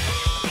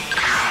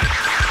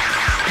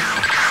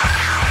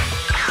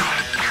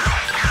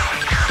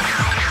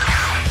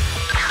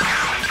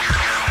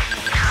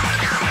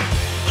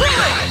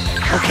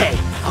 Okay,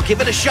 I'll give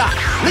it a shot.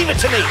 Leave it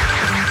to me.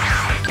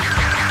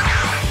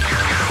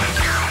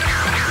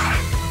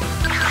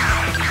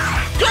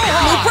 No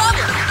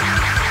problem.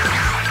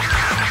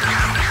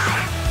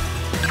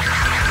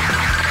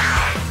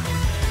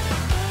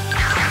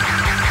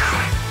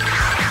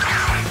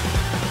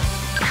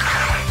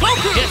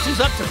 Guess who's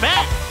up to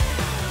bat?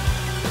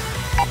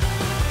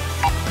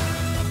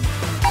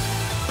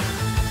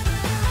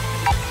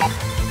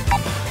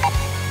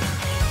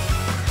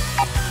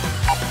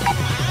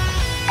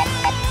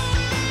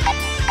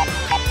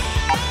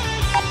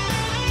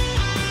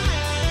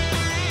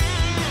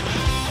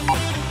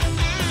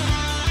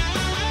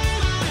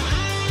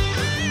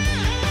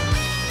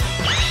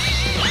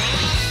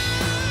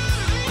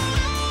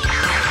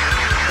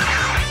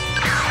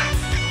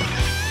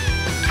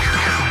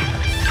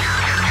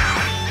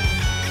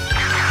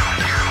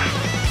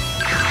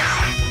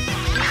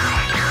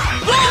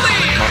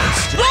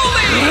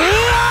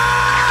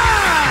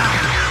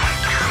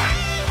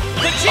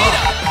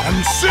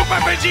 I'm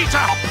Super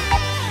Vegeta!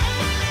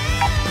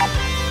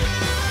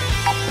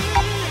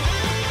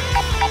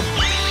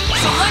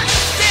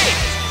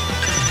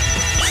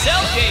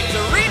 Cell Games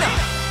Arena!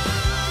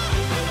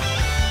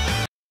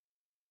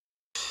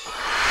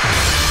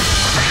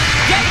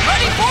 Get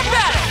ready for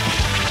battle!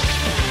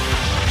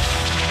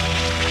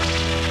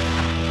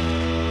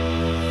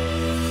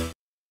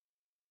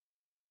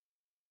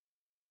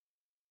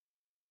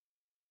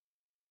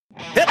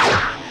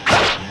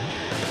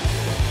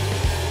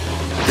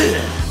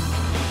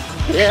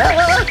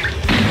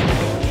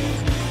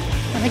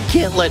 I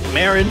can't let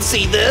Marin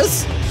see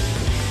this.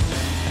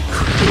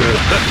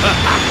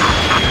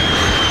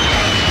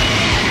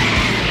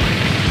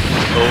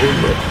 Oh,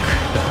 look.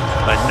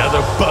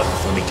 Another bug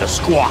for me to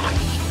squash.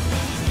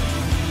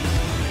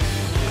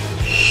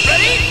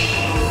 Ready?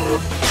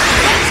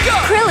 Let's go!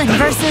 Krillin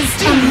versus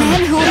a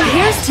man who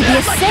appears to be a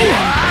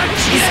Saiyan.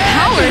 His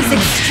power is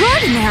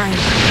extraordinary.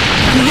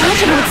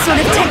 Imagine what sort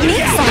of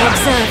techniques I'll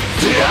observe.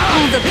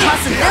 Oh, the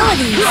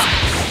possibilities.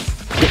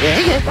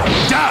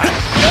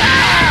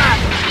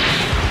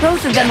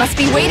 Both of them must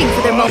be waiting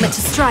for their moment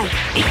to strike.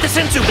 Eat the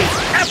sensu bean.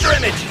 After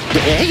image.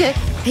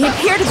 They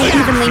appear to be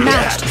evenly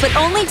matched, but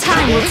only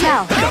time will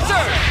tell.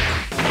 Counter!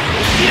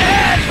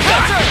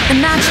 The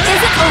match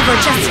isn't over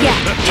just yet.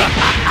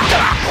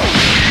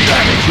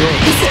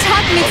 This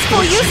attack makes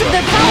full use of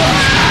their power.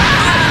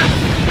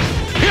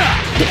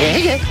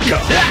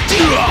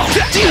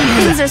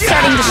 Things are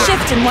starting to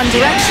shift in one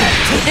direction.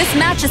 This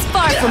match is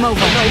far from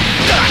over.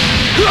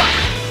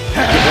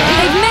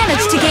 They've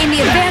managed to gain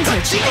the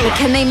advantage, but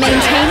can they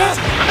maintain it?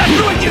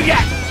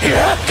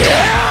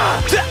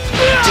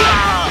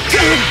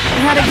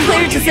 They're at a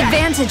clear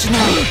disadvantage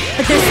now,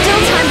 but there's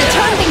still time to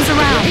turn things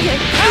around. They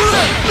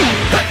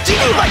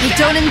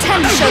don't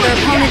intend to show their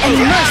opponent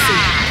any mercy.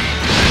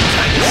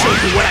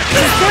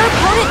 Does their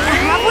opponent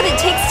have what it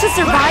takes to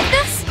survive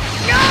this?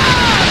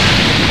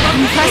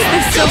 Impressed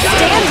they're still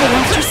standing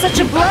after such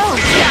a blow.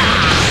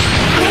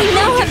 They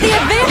now have the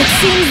advantage. It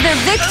seems their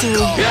victory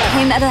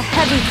came at a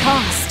heavy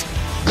cost.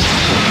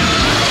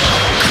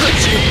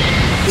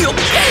 You'll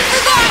pay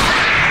for that!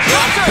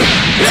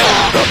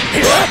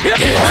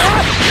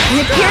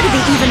 They appear to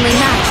be evenly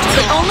matched,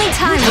 but only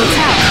time will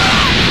tell.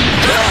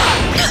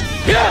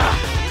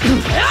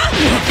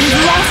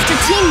 They've lost a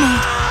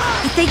teammate,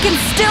 but they can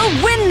still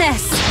win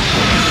this!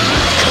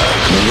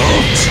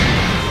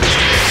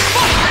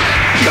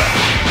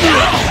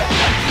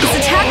 This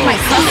attack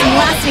might cause some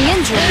lasting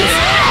injuries.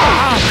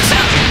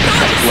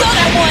 Saw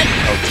that one!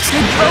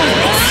 They're both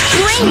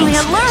extremely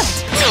alert!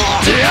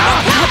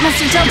 That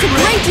must have dealt a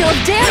great deal of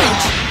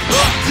damage!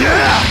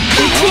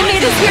 Their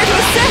teammate is here to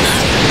assist!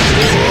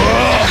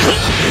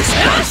 This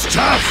guy's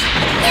tough!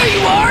 There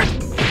you are!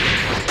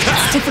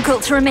 It's difficult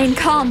to remain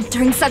calm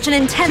during such an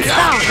intense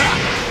bout.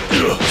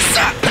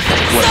 Saw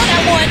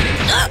that one!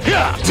 The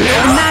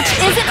match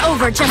isn't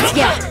over just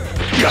yet.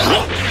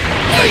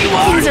 There you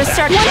are! Things are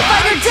starting. One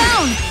fighter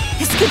down!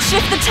 This could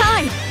shift the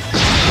tide.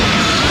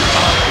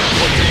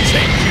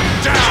 Take you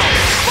down!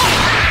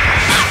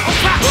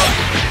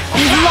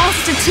 They've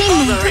lost a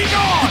teammate,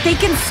 but they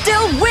can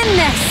still win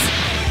this.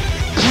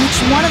 Which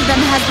one of them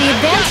has the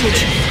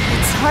advantage?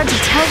 It's hard to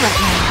tell right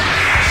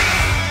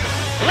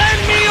now. Lend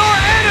me your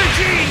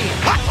energy!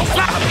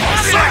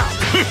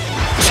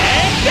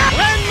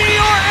 Lend me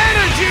your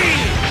energy!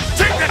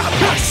 Take it out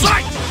of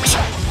sight!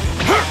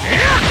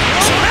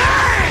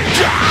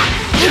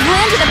 They've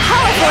landed a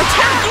powerful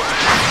attack.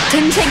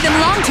 Didn't take them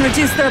long to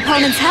reduce their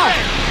opponent's health.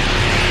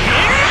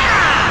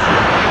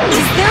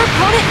 Does their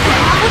opponent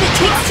have what it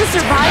takes to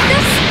survive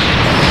this?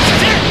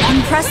 I'm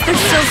impressed they're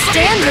still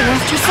standing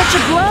after such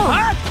a blow.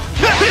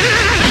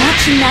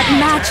 Watching that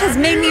match has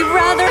made me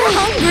rather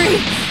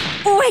hungry.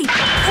 Wait,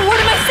 what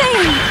am I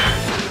saying?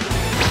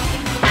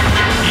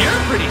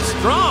 You're pretty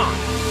strong.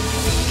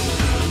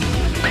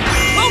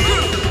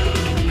 Goku!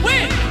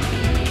 Win!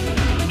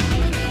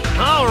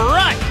 All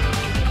right,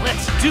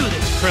 let's do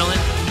this, Krillin.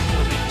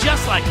 It'll be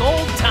just like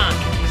old times.